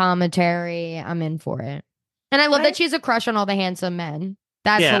 fun commentary. I'm in for it. And I love that she has a crush on all the handsome men.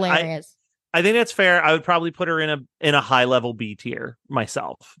 That's hilarious. I think that's fair. I would probably put her in a high level B tier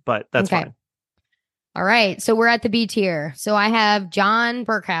myself, but that's fine. All right. So we're at the B tier. So I have John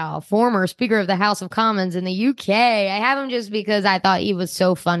Bercow, former Speaker of the House of Commons in the UK. I have him just because I thought he was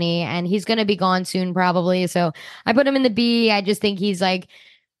so funny, and he's going to be gone soon probably. So I put him in the B. I just think he's like,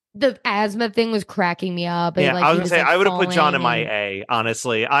 the asthma thing was cracking me up. Yeah, like, I was gonna say, I would have put John in my A.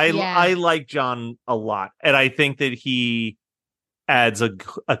 Honestly, I like John a lot, and I think that he adds a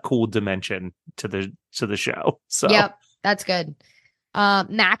cool dimension to the show. So yep, that's good.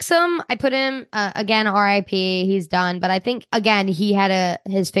 Maxim, I put him again. R.I.P. He's done, but I think again he had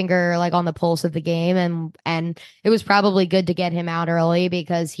his finger like on the pulse of the game, and it was probably good to get him out early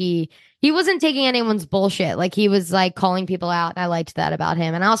because he wasn't taking anyone's bullshit. Like, he was like calling people out. And I liked that about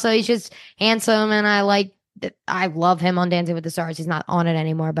him. And also, he's just handsome. And I love him on Dancing with the Stars. He's not on it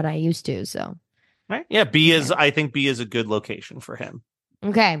anymore, but I used to. So, right. Yeah. I think B is a good location for him.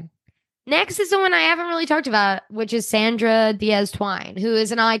 Okay. Next is the one I haven't really talked about, which is Sandra Diaz-Twine, who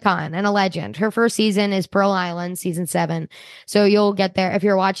is an icon and a legend. Her first season is Pearl Island, season 7. So you'll get there. If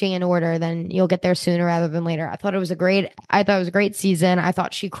you're watching in order, then you'll get there sooner rather than later. I thought it was a great season. I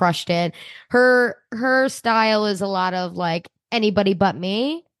thought she crushed it. Her style is a lot of like anybody but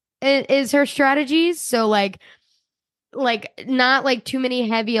me is her strategies. So like not like too many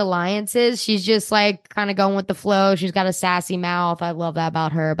heavy alliances. She's just like kind of going with the flow. She's got a sassy mouth. I love that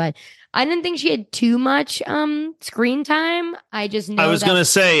about her, but I didn't think she had too much screen time. I just know I was going to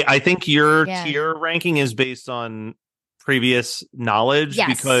say, I think your tier ranking is based on previous knowledge,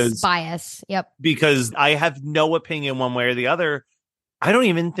 because bias. Yep. Because I have no opinion one way or the other. I don't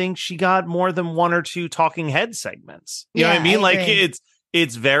even think she got more than one or two talking head segments. You know what I mean? Like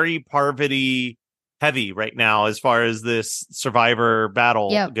it's very Parvati heavy right now as far as this Survivor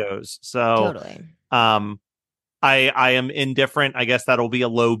battle goes. So totally. I am indifferent. I guess that'll be a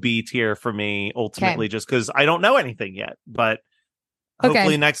low B tier for me ultimately, just because I don't know anything yet. But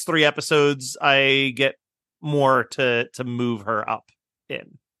hopefully next 3 episodes I get more to move her up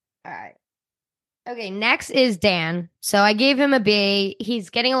in. All right. Okay, next is Dan. So I gave him a B. He's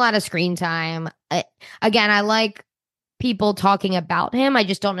getting a lot of screen time. Again, I like people talking about him. I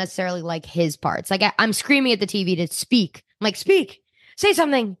just don't necessarily like his parts. Like I'm screaming at the TV to speak. I'm like, speak, say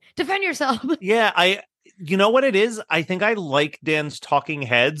something, defend yourself. Yeah, you know what it is? I think I like Dan's talking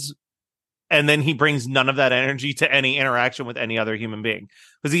heads, and then he brings none of that energy to any interaction with any other human being.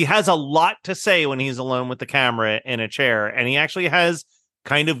 Because he has a lot to say when he's alone with the camera in a chair, and he actually has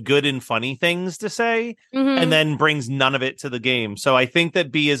kind of good and funny things to say, and then brings none of it to the game. So I think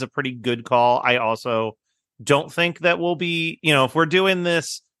that B is a pretty good call. I also don't think that we'll be, if we're doing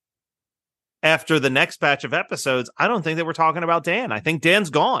this after the next batch of episodes, I don't think that we're talking about Dan. I think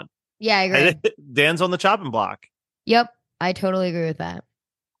Dan's gone. Yeah, I agree. Dan's on the chopping block. Yep, I totally agree with that.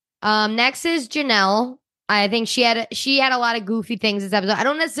 Next is Janelle. I think she had a lot of goofy things this episode. I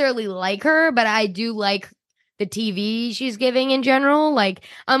don't necessarily like her, but I do like the TV she's giving in general. Like,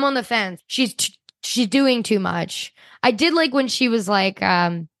 I'm on the fence. She's doing too much. I did like when she was like,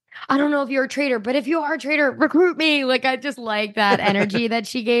 I don't know if you're a traitor, but if you are a traitor, recruit me. Like, I just like that energy that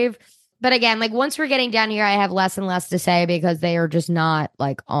she gave. But again, like once we're getting down here, I have less and less to say because they are just not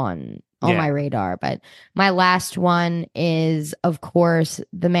like on my radar. But my last one is, of course,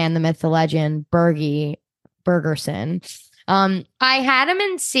 the man, the myth, the legend, Bergerson. I had him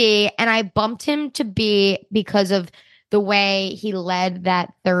in C and I bumped him to B because of the way he led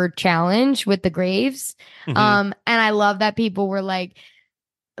that third challenge with the Graves. And I love that people were like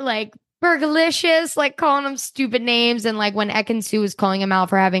Burgalicious, like calling him stupid names. And like when Ekin-Su was calling him out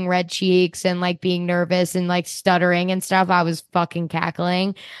for having red cheeks and like being nervous and like stuttering and stuff, I was fucking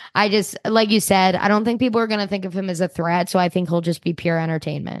cackling. I just, like you said, I don't think people are going to think of him as a threat. So I think he'll just be pure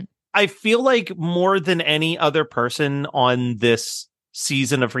entertainment. I feel like more than any other person on this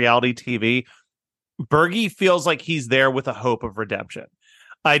season of reality TV, Bergie feels like he's there with a hope of redemption.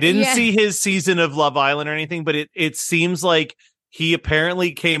 I didn't see his season of Love Island or anything, but it seems like he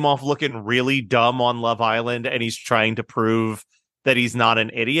apparently came off looking really dumb on Love Island, and he's trying to prove that he's not an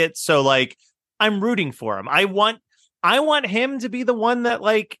idiot. So like, I'm rooting for him. I want him to be the one that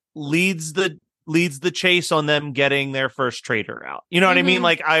like leads the chase on them getting their first traitor out. You know what I mean?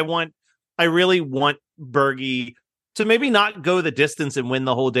 Like I really want Bergie to maybe not go the distance and win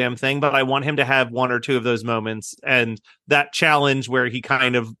the whole damn thing, but I want him to have one or two of those moments, and that challenge where he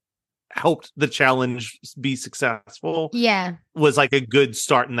kind of helped the challenge be successful was like a good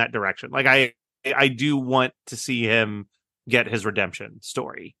start in that direction. Like I do want to see him get his redemption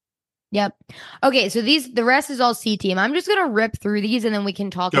story. Yep. Okay, so the rest is all C team. I'm just gonna rip through these and then we can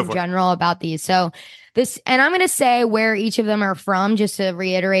talk in general about these. So and I'm gonna say where each of them are from, just to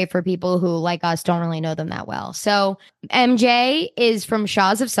reiterate for people who like us don't really know them that well. So MJ is from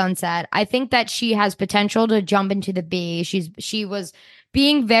Shaws of Sunset. I think that she has potential to jump into the B. She was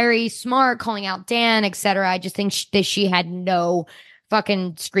being very smart, calling out Dan, etc. I just think that she had no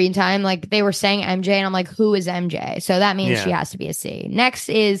fucking screen time. Like they were saying MJ, and I'm like, who is MJ? So that means she has to be a C. Next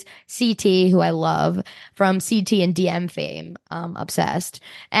is CT, who I love from CT and DM fame, obsessed.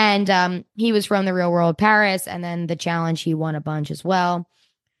 And he was from The Real World Paris, and then the challenge he won a bunch as well.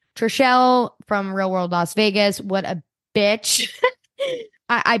 Trishelle from Real World Las Vegas. What a bitch.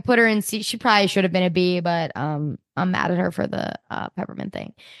 I put her in C. She probably should have been a B, but I'm mad at her for the peppermint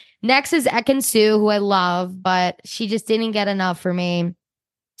thing. Next is Ekin-Su, who I love, but she just didn't get enough for me.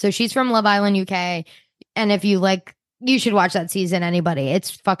 So she's from Love Island, UK. And if you like, you should watch that season, anybody.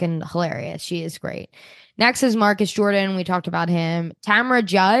 It's fucking hilarious. She is great. Next is Marcus Jordan. We talked about him. Tamra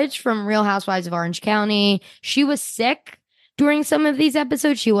Judge from Real Housewives of Orange County. She was sick during some of these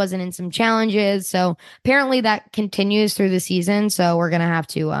episodes. She wasn't in some challenges. So apparently that continues through the season. So we're going to have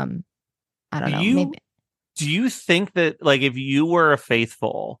to, I don't know. Maybe. Do you think that like if you were a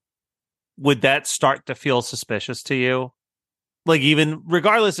faithful, would that start to feel suspicious to you? Like even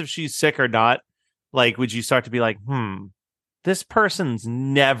regardless if she's sick or not, like would you start to be like, this person's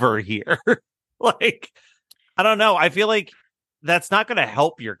never here? Like, I don't know. I feel like that's not going to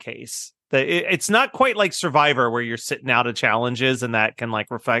help your case. It's not quite like Survivor where you're sitting out of challenges and that can like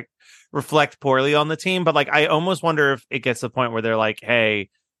reflect poorly on the team. But like, I almost wonder if it gets to the point where they're like, hey,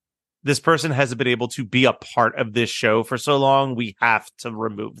 this person hasn't been able to be a part of this show for so long. We have to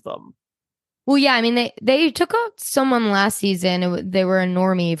remove them. Well, yeah, I mean they took out someone last season. They were a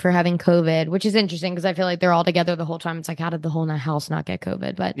normie for having COVID, which is interesting because I feel like they're all together the whole time. It's like, how did the whole house not get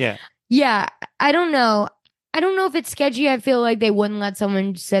COVID? But yeah, I don't know. I don't know if it's sketchy. I feel like they wouldn't let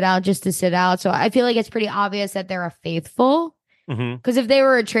someone sit out just to sit out. So I feel like it's pretty obvious that they're a faithful. Because if they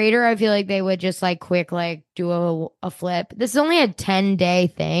were a traitor, I feel like they would just like quick like do a flip. This is only a 10-day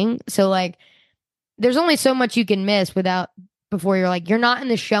thing, so like there's only so much you can miss without before you're like, you're not in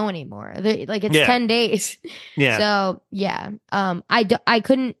the show anymore. Like it's 10 days. Yeah. So yeah. I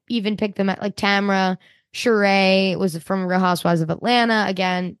couldn't even pick them at like Tamra. Sheree was from Real Housewives of Atlanta.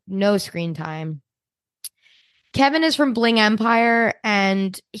 Again, no screen time. Kevin is from Bling Empire,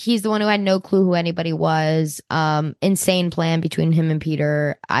 and he's the one who had no clue who anybody was. Insane plan between him and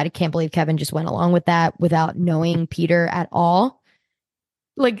Peter. I can't believe Kevin just went along with that without knowing Peter at all.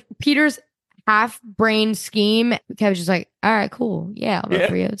 Like Peter's half-brain scheme. Kevin's just like, all right, cool. Yeah, I'll vote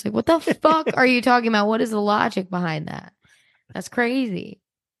for you. It's like, what the fuck are you talking about? What is the logic behind that? That's crazy.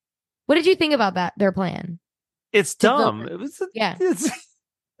 What did you think about that, their plan? It's dumb.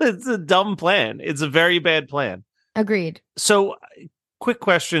 It's a dumb plan. It's a very bad plan. Agreed. So, quick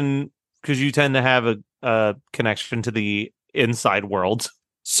question, because you tend to have a connection to the inside world.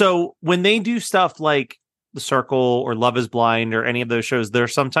 So, when they do stuff like The Circle or Love is Blind or any of those shows, they're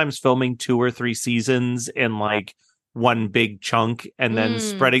sometimes filming 2 or 3 seasons in like one big chunk and then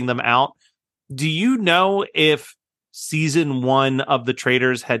spreading them out. Do you know if season 1 of The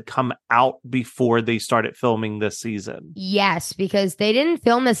Traitors had come out before they started filming this season? Yes, because they didn't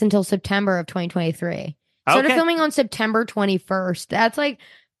film this until September of 2023. Started filming on September 21st. That's like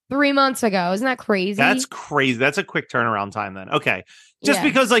 3 months ago. Isn't that crazy? That's crazy. That's a quick turnaround time then. Okay. Just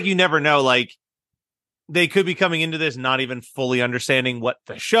because like you never know, like they could be coming into this not even fully understanding what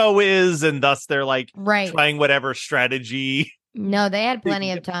the show is, and thus they're like trying whatever strategy. No, they had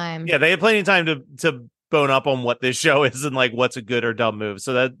plenty of time. Yeah, they had plenty of time to bone up on what this show is and like what's a good or dumb move.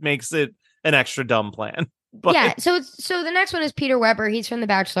 So that makes it an extra dumb plan. But yeah, so the next one is Peter Weber. He's from The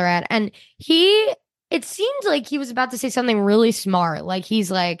Bachelorette, and it seems like he was about to say something really smart. Like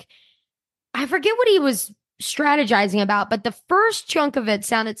he's like, I forget what he was strategizing about, but the first chunk of it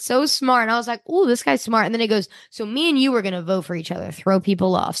sounded so smart, and I was like, "Oh, this guy's smart." And then he goes, "So me and you are gonna vote for each other, throw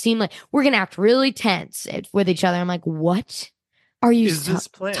people off. Seem like we're gonna act really tense with each other." I'm like, "What are you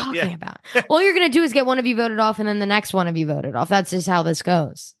talking about? All you're gonna do is get one of you voted off, and then the next one of you voted off. That's just how this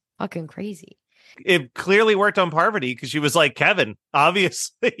goes. Fucking crazy." It clearly worked on Parvati because she was like, Kevin,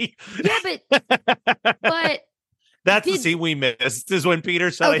 obviously. Yeah, but that's the scene we missed is when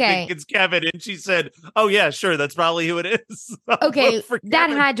Peter said, I think it's Kevin. And she said, oh, yeah, sure. That's probably who it is. Okay. That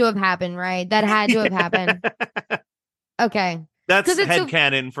had to have happened, right? That had to have happened. Okay. That's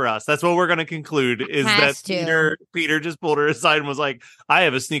headcanon for us. That's what we're going to conclude is that Peter just pulled her aside and was like, I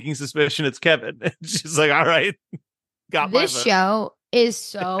have a sneaking suspicion it's Kevin. And she's like, all right. This show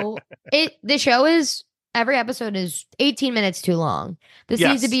is every episode is 18 minutes too long. This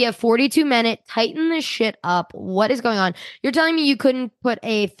needs to be a 42-minute, tighten this shit up. What is going on? You're telling me you couldn't put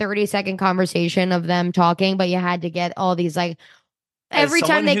a 30-second conversation of them talking, but you had to get all these like every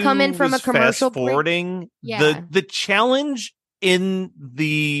time they come in from a commercial forwarding the challenge in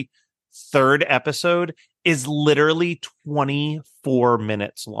the 3rd episode is literally 24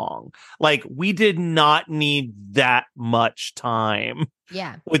 minutes long. Like we did not need that much time.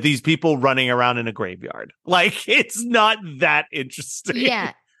 Yeah. With these people running around in a graveyard. Like it's not that interesting.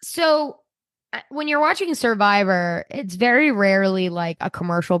 Yeah. So when you're watching Survivor, it's very rarely like a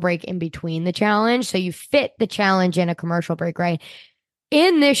commercial break in between the challenge. So you fit the challenge in a commercial break, right?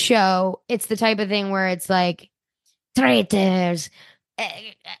 In this show, it's the type of thing where it's like traitors,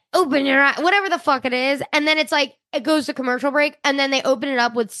 open your eye, whatever the fuck it is. And then it's like, it goes to commercial break and then they open it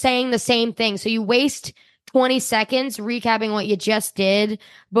up with saying the same thing. So you waste 20 seconds recapping what you just did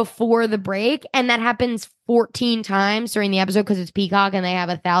before the break. And that happens 14 times during the episode because it's Peacock and they have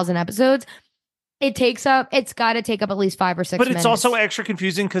 1,000 episodes. It's got to take up at least 5 or 6 minutes. But it's also extra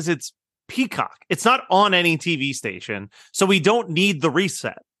confusing because it's Peacock. It's not on any TV station. So we don't need the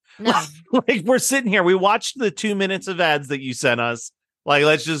reset. No. Like we're sitting here. We watched the 2 minutes of ads that you sent us. Like,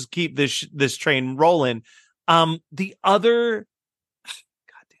 let's just keep this train rolling. The other,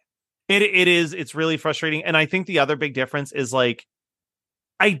 it's really frustrating. And I think the other big difference is like,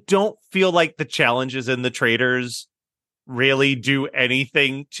 I don't feel like the challenges in the Traitors really do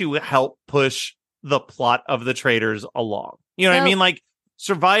anything to help push the plot of the Traitors along. You know what I mean? Like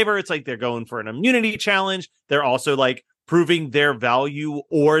Survivor, it's like they're going for an immunity challenge. They're also like proving their value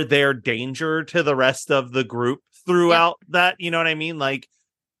or their danger to the rest of the group throughout that, you know what I mean? Like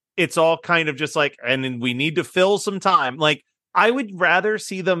it's all kind of just like, and then we need to fill some time. Like I would rather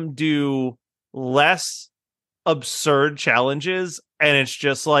see them do less absurd challenges, and it's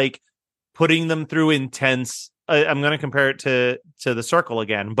just like putting them through intense. I'm going to compare it to the Circle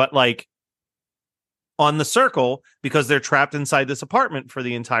again, but like on the Circle, because they're trapped inside this apartment for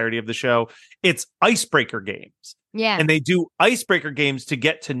the entirety of the show, it's icebreaker games. Yeah. And they do icebreaker games to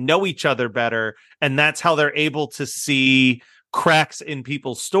get to know each other better. And that's how they're able to see cracks in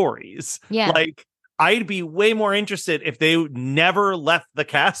people's stories. Yeah. Like, I'd be way more interested if they never left the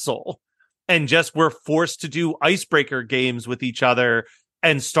castle and just were forced to do icebreaker games with each other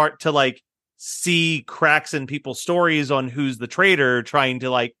and start to like see cracks in people's stories on who's the traitor, trying to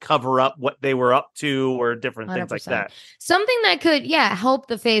like cover up what they were up to or different 100%. things like that. Something that could, help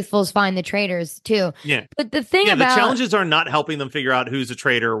the faithfuls find the traitors too. Yeah. But the thing about the challenges are not helping them figure out who's a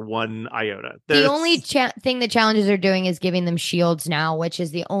traitor one iota. The only thing the challenges are doing is giving them shields now, which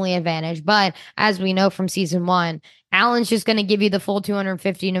is the only advantage. But as we know from season 1, Alan's just going to give you the full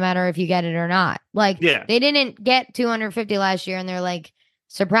 250 no matter if you get it or not. Like, they didn't get 250 last year and they're like,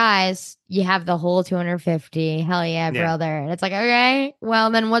 surprise, you have the whole 250. Hell yeah, brother. And it's like, okay, well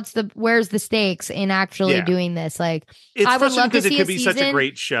then where's the stakes in actually doing this? Like, it's I would love to because see it could be such a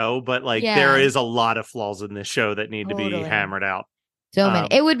great show, but like there is a lot of flaws in this show that need to be hammered out. So many.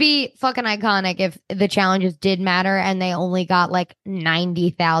 It would be fucking iconic if the challenges did matter and they only got like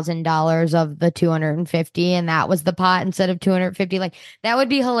 $90,000 of the 250 and that was the pot instead of 250. Like, that would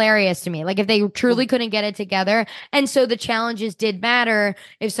be hilarious to me. Like, if they truly couldn't get it together. And so the challenges did matter.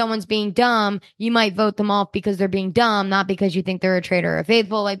 If someone's being dumb, you might vote them off because they're being dumb, not because you think they're a traitor or a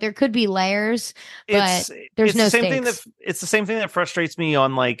faithful. Like, there could be layers, but there's no stakes. It's the same thing that frustrates me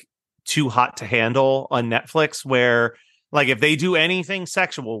on like Too Hot to Handle on Netflix, where like if they do anything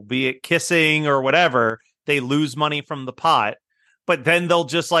sexual, be it kissing or whatever, they lose money from the pot. But then they'll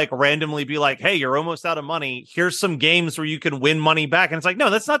just like randomly be like, hey, you're almost out of money. Here's some games where you can win money back. And it's like, no,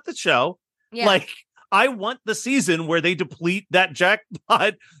 that's not the show. Yeah. Like, I want the season where they deplete that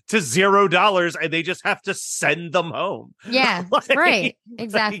jackpot to $0 and they just have to send them home. Yeah, like, right.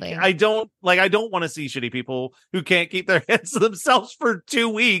 Exactly. I don't want to see shitty people who can't keep their hands to themselves for 2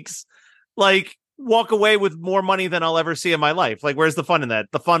 weeks. Like, walk away with more money than I'll ever see in my life. Like, where's the fun in that?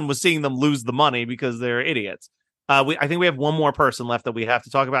 The fun was seeing them lose the money because they're idiots. I think we have one more person left that we have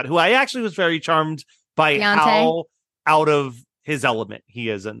to talk about, who I actually was very charmed by how out of his element he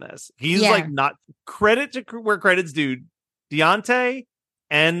is in this. He's like, not credit to where credit's due. Deontay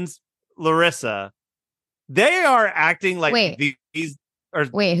and Larissa, they are acting like these.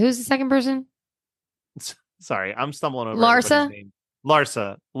 Wait, who's the second person? Sorry, I'm stumbling over Larsa.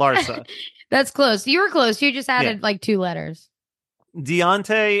 Larsa. That's close. You were close. You just added like 2 letters.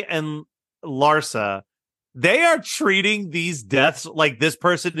 Deontay and Larsa, they are treating these deaths like this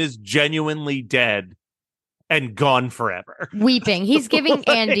person is genuinely dead and gone forever. Weeping. He's giving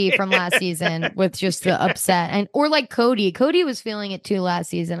Andy from last season with just the upset. Or like Cody. Cody was feeling it too last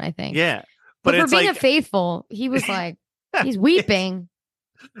season, I think. Yeah. But for being a faithful, he was like, he's weeping.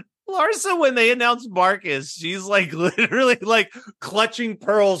 Larsa, when they announced Marcus, she's like literally like clutching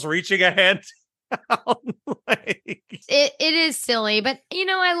pearls, reaching a hand down. Like, it is silly, but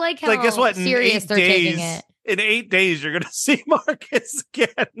I like how guess what? serious they're taking it. In 8 days, you're gonna see Marcus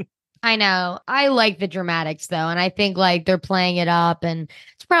again. I know. I like the dramatics though, and I think like they're playing it up, and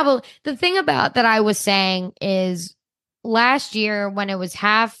it's probably the thing about that I was saying is last year when it was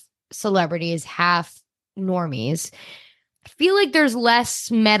half celebrities, half normies, I feel like there's less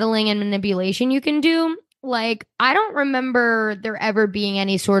meddling and manipulation you can do. Like, I don't remember there ever being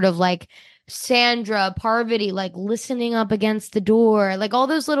any sort of like Sandra, Parvati, like listening up against the door, like all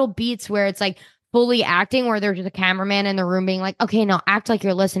those little beats where it's like fully acting, where there's just a cameraman in the room being like, okay, no, act like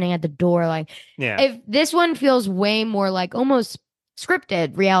you're listening at the door. Like, if this one feels way more like almost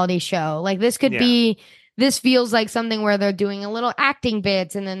scripted reality show, like this could be, this feels like something where they're doing a little acting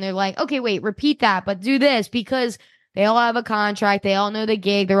bits and then they're like, okay, wait, repeat that, but do this because they all have a contract. They all know the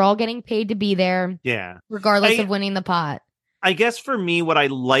gig. They're all getting paid to be there. Yeah. Regardless of winning the pot. I guess for me, what I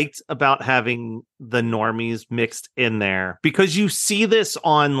liked about having the normies mixed in there, because you see this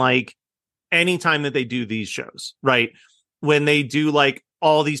on like anytime that they do these shows, right? When they do like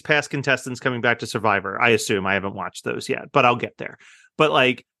all these past contestants coming back to Survivor, I assume I haven't watched those yet, but I'll get there. But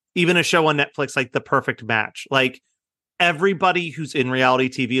like even a show on Netflix, like The Perfect Match, like everybody who's in reality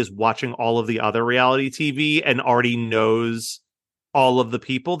TV is watching all of the other reality TV and already knows all of the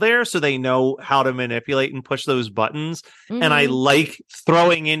people there. So they know how to manipulate and push those buttons. Mm-hmm. And I like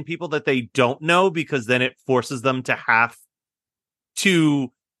throwing in people that they don't know, because then it forces them to have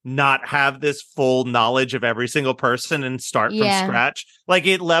to not have this full knowledge of every single person and start from scratch. Like,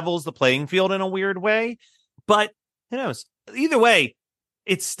 it levels the playing field in a weird way, but who knows? Either way,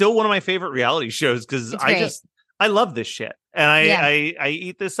 it's still one of my favorite reality shows because I love this shit. And I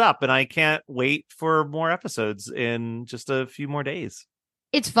eat this up, and I can't wait for more episodes in just a few more days.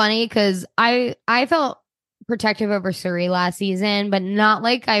 It's funny because I felt protective over Suri last season, but not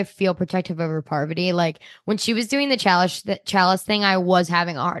like I feel protective over Parvati. Like when she was doing the chalice thing, I was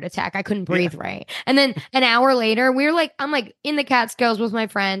having a heart attack. I couldn't breathe right. And then an hour later, I'm like in the Catskills with my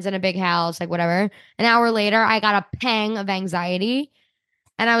friends in a big house, like whatever. An hour later, I got a pang of anxiety.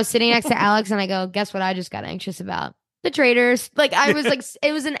 And I was sitting next to Alex, and I go, guess what I just got anxious about? The Traitors. Like I was like,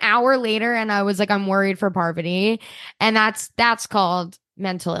 it was an hour later, and I was like, I'm worried for Parvati. And that's called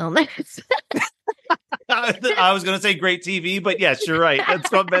mental illness. I was going to say great TV, but yes, you're right. That's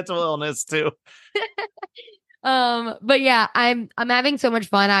called mental illness too. But yeah, I'm having so much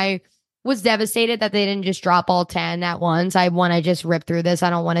fun. I was devastated that they didn't just drop all 10 at once. I want to just rip through this. I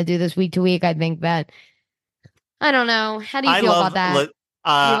don't want to do this week to week. I think that I don't know. How do you feel about that?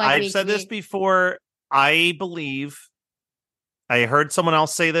 I've said this before. I believe I heard someone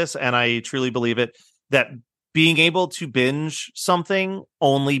else say this, and I truly believe it, that being able to binge something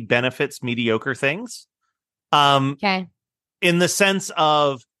only benefits mediocre things. Okay. In the sense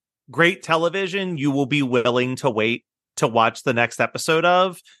of great television, you will be willing to wait to watch the next episode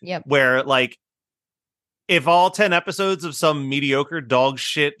of. Yep. Where, like, if all 10 episodes of some mediocre dog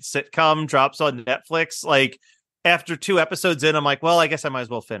shit sitcom drops on Netflix, like, after 2 episodes in, I'm like, well, I guess I might as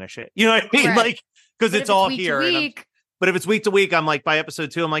well finish it. You know what I mean? Right. Like, because it's all here. But if it's week to week, I'm like, by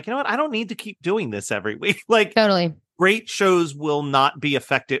episode 2, I'm like, you know what? I don't need to keep doing this every week. Like, totally. Great shows will not be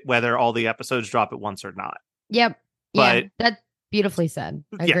affected whether all the episodes drop at once or not. Yep. But, yeah, that's beautifully said.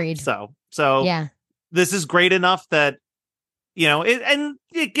 Agreed. Yeah, so yeah, this is great enough that, you know,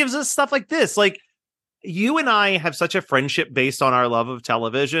 it gives us stuff like this. Like, you and I have such a friendship based on our love of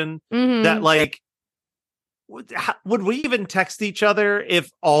television that, like, would we even text each other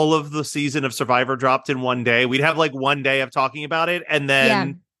if all of the season of Survivor dropped in one day? We'd have like one day of talking about it, and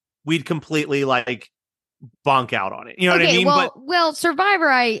then we'd completely like bonk out on it. You know what I mean? Well, Survivor,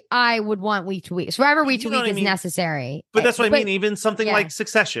 I would want week to week. Survivor week to week is necessary. But that's what I mean. Even something like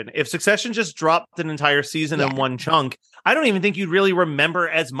Succession. If Succession just dropped an entire season in one chunk, I don't even think you'd really remember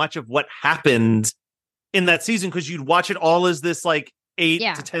as much of what happened in that season, because you'd watch it all as this like 8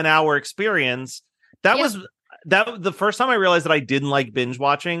 to 10 hour experience. That was the first time I realized that I didn't like binge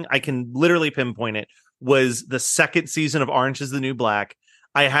watching. I can literally pinpoint it. Was the second season of Orange is the New Black.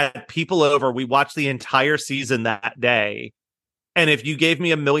 I had people over. We watched the entire season that day. And if you gave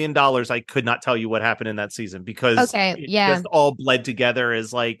me $1 million, I could not tell you what happened in that season, because it just all bled together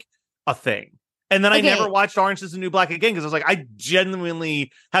as like a thing. And then I never watched Orange is the New Black again, because I was like, I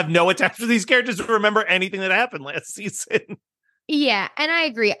genuinely have no attachment to these characters to remember anything that happened last season. Yeah, and I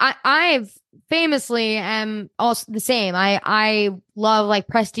agree. I've famously am also the same. I love like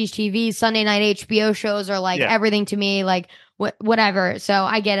prestige TV, Sunday night HBO shows are like everything to me, like whatever. So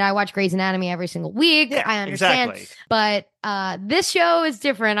I get it. I watch Grey's Anatomy every single week. Yeah, I understand. Exactly. But this show is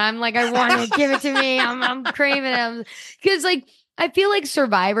different. I'm like, I want to give it to me. I'm craving it. Because like I feel like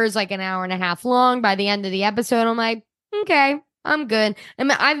Survivor is like an hour and a half long. By the end of the episode, I'm like, okay, I'm good.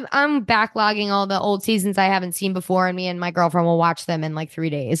 I'm backlogging all the old seasons I haven't seen before, and me and my girlfriend will watch them in like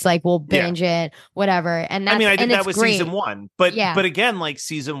 3 days. Like we'll binge it, whatever. And that's, I did that with season 1, but again, like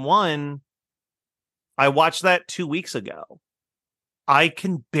season 1, I watched that 2 weeks ago. I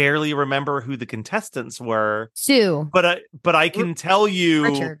can barely remember who the contestants were. Sue, but I can tell you,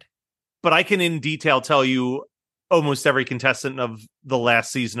 Richard. But I can in detail tell you almost every contestant of the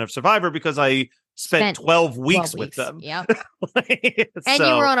last season of Survivor, because I spent 12 weeks with them. Yep. And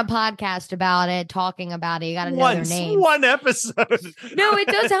you were on a podcast about it, talking about it. You got to know their names. One episode. No, it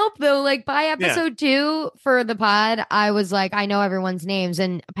does help though. Like by episode 2 for the pod, I was like, I know everyone's names.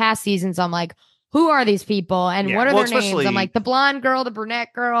 And past seasons, I'm like, who are these people? And what are their names? I'm like, the blonde girl, the brunette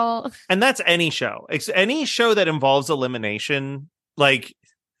girl. And that's any show. It's any show that involves elimination. Like,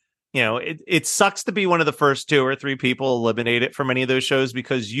 you know, it sucks to be one of the first 2 or 3 people eliminated from any of those shows,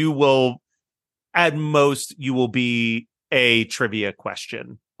 because you will, at most, you will be a trivia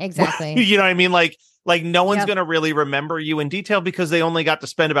question. Exactly. You know what I mean? Like no one's going to really remember you in detail, because they only got to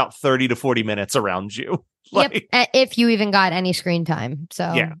spend about 30 to 40 minutes around you. Like, if you even got any screen time.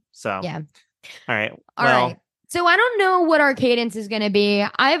 So yeah. All right. All right. So I don't know what our cadence is going to be.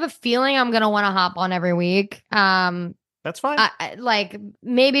 I have a feeling I'm going to want to hop on every week. That's fine. Like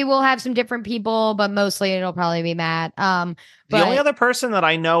maybe we'll have some different people, but mostly it'll probably be Matt. The only other person that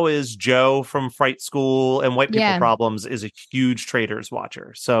I know is Joe from Fright School and White People Problems is a huge Traitors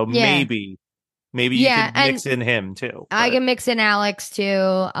watcher. So maybe you could mix in him too. But I can mix in Alex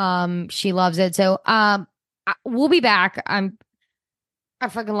too. She loves it. So we'll be back. I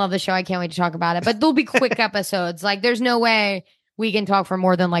fucking love the show. I can't wait to talk about it. But there'll be quick episodes. Like, there's no way we can talk for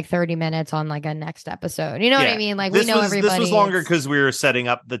more than like 30 minutes on like a next episode. You know what I mean? Like, we know everybody. This was longer because we were setting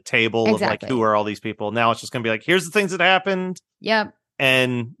up the table of like, who are all these people? Now it's just going to be like, here's the things that happened. Yep.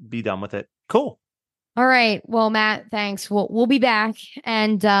 And be done with it. Cool. All right. Well, Matt, thanks. We'll be back.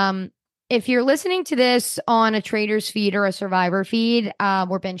 And if you're listening to this on a Traitors feed or a Survivor feed,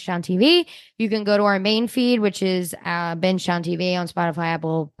 we're Binged on TV. You can go to our main feed, which is Binged on TV on Spotify,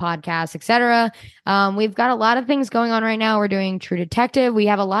 Apple Podcasts, etc. We've got a lot of things going on right now. We're doing True Detective. We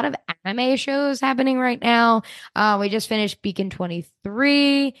have a lot of anime shows happening right now. We just finished Beacon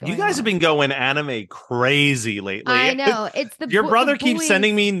 23. You guys have been going anime crazy lately. I know. It's your brother keeps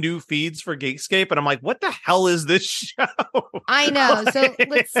sending me new feeds for Geekscape, and I'm like, what the hell is this show? I know. So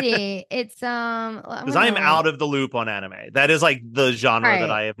let's see. It's because I'm out of the loop on anime. That is like the genre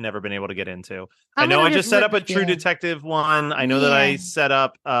that I have never been able to get into. I know I just set up a True Detective one. I know that I set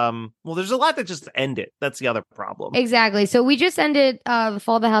up well, there's a lot that just ended. That's the other problem. Exactly. So we just ended The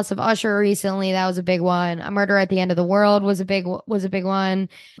Fall of the House of Usher recently. That was a big one. A Murder at the End of the World was a big one.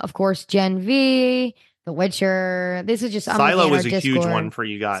 Of course, Gen V, The Witcher. This is just Silo was a huge one for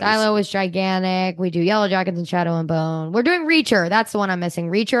you guys. Silo was gigantic. We do Yellow Jackets and Shadow and Bone. We're doing Reacher. That's the one I'm missing.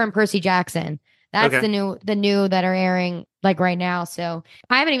 Reacher and Percy Jackson. That's the new that are airing like right now. So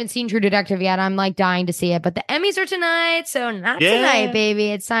I haven't even seen True Detective yet. I'm like dying to see it. But the Emmys are tonight. So not tonight, baby.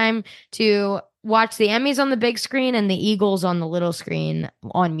 It's time to watch the Emmys on the big screen and the Eagles on the little screen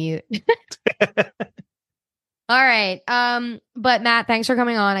on mute. All right. But Matt, thanks for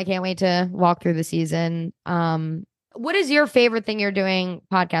coming on. I can't wait to walk through the season. What is your favorite thing you're doing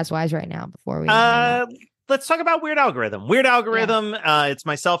podcast wise right now before we let's talk about Weird Algorithm. Weird Algorithm, it's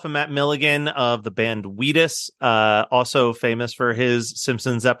myself and Matt Milligan of the band Wheatus, also famous for his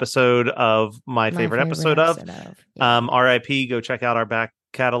Simpsons episode of my favorite episode of. RIP, go check out our back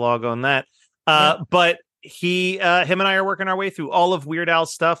catalog on that. But him and I are working our way through all of Weird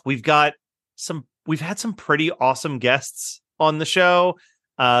Al's stuff. We've had some pretty awesome guests on the show.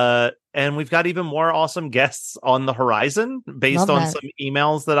 And we've got even more awesome guests on the horizon based on some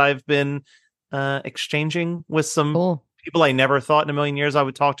emails that I've been exchanging with some people I never thought in a million years I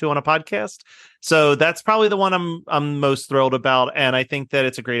would talk to on a podcast. So that's probably the one I'm most thrilled about. And I think that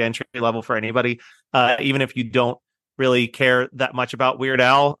it's a great entry level for anybody. Even if you don't really care that much about Weird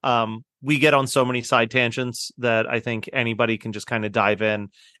Al, we get on so many side tangents that I think anybody can just kind of dive in.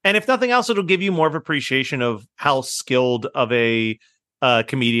 And if nothing else, it'll give you more of appreciation of how skilled of a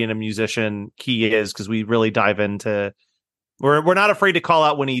comedian and musician he is, because we really dive into we're not afraid to call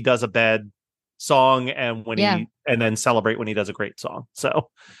out when he does a bad song and when he and then celebrate when he does a great song.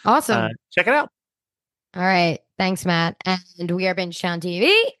 So awesome. Check it out. All right. Thanks, Matt. And we are Binged on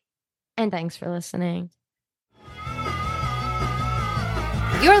TV. And thanks for listening.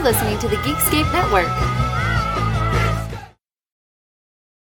 You're listening to the Geekscape Network.